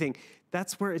memos, everything.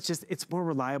 That's where it's more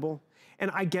reliable. And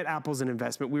I get Apple's an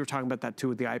investment. We were talking about that too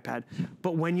with the iPad.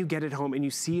 But when you get it home and you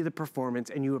see the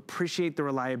performance and you appreciate the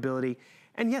reliability,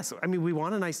 and yes, I mean, we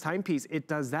want a nice timepiece. It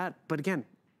does that. But again,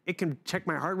 it can check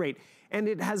my heart rate. And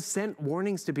it has sent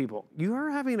warnings to people. You are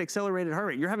having an accelerated heart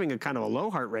rate. You're having a kind of a low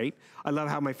heart rate. I love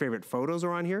how my favorite photos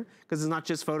are on here because it's not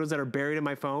just photos that are buried in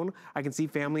my phone. I can see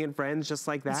family and friends just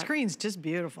like that. The screen's just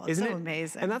beautiful. It's so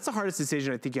amazing. And that's the hardest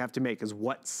decision I think you have to make is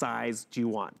what size do you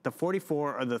want? The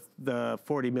 44 or the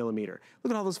 40 millimeter?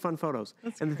 Look at all those fun photos.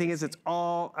 And the thing is, it's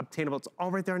all obtainable. It's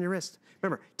all right there on your wrist.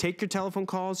 Remember, take your telephone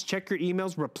calls, check your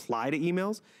emails, reply to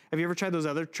emails. Have you ever tried those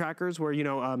other trackers where,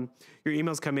 your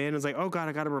emails come in and it's like, oh God,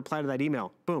 I got to reply to that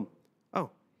email. Boom. Oh,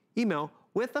 email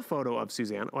with a photo of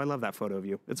Suzanne. Oh, I love that photo of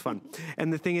you. It's fun.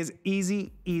 And the thing is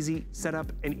easy setup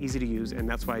and easy to use, and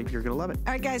that's why you're gonna love it.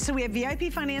 All right, guys, so we have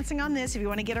VIP financing on this. If you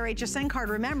wanna get our HSN card,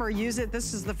 remember, use it.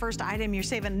 This is the first item. You're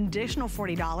saving an additional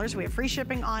 $40. We have free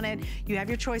shipping on it. You have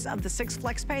your choice of the 6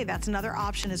 Flex Pay. That's another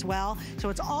option as well. So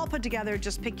it's all put together.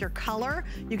 Just pick your color.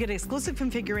 You get exclusive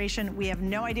configuration. We have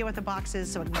no idea what the box is,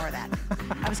 so ignore that.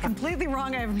 I was completely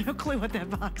wrong. I have no clue what that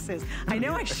box is. I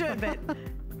know I should, but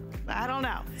I don't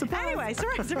know. Surprise. Anyway,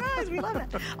 surprise, we love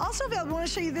it. Also available, I want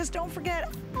to show you this. Don't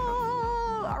forget,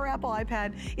 our Apple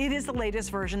iPad. It is the latest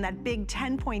version, that big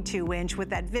 10.2 inch with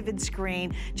that vivid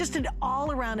screen. Just an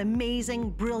all-around amazing,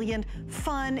 brilliant,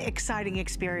 fun, exciting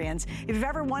experience. If you've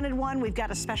ever wanted one, we've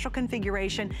got a special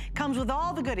configuration. Comes with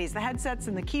all the goodies, the headsets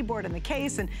and the keyboard and the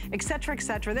case and et cetera, et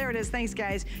cetera. There it is. Thanks,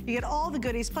 guys. You get all the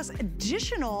goodies plus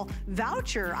additional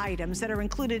voucher items that are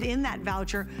included in that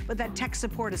voucher, but that tech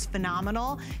support is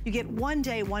phenomenal. You get 1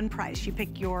 day, 1 price. You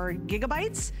pick your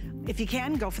gigabytes If you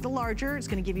can, go for the larger. It's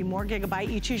gonna give you more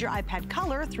gigabyte. You choose your iPad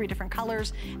color, 3 different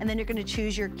colors, and then you're gonna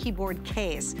choose your keyboard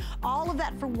case. All of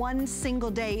that for one single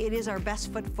day. It is our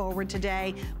best foot forward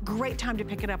today. Great time to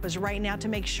pick it up is right now to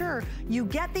make sure you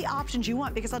get the options you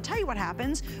want, because I'll tell you what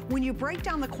happens. When you break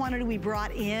down the quantity we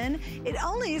brought in, it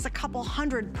only is a couple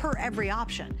hundred per every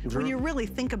option when you really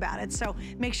think about it. So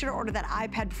make sure to order that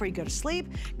iPad before you go to sleep.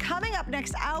 Coming up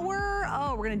next hour,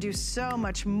 oh, we're gonna do so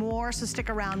much more, so stick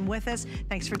around with us.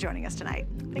 Thanks for joining us tonight.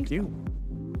 Thank you.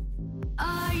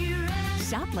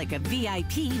 Shop like a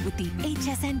VIP with the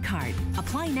HSN card.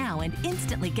 Apply now and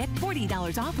instantly get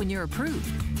 $40 off when you're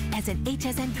approved. As an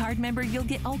HSN card member, you'll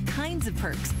get all kinds of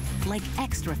perks, like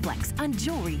extra flex on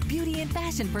jewelry, beauty, and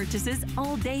fashion purchases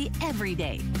all day, every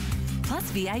day. Plus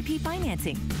VIP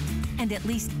financing. And at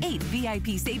least 8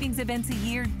 VIP savings events a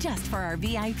year just for our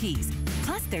VIPs.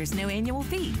 Plus, there's no annual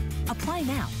fee. Apply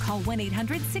now. Call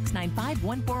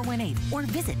 1-800-695-1418 or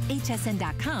visit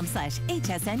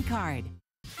hsn.com/HSN card.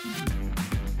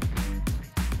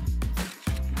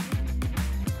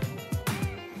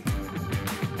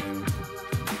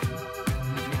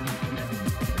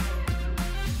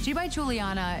 G by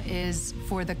Juliana is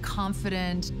for the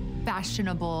confident,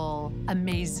 fashionable,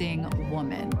 amazing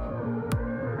woman.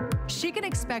 She can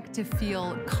expect to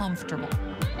feel comfortable.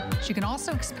 She can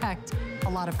also expect a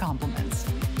lot of compliments.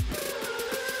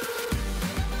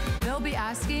 They'll be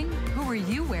asking, who are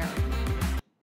you wearing?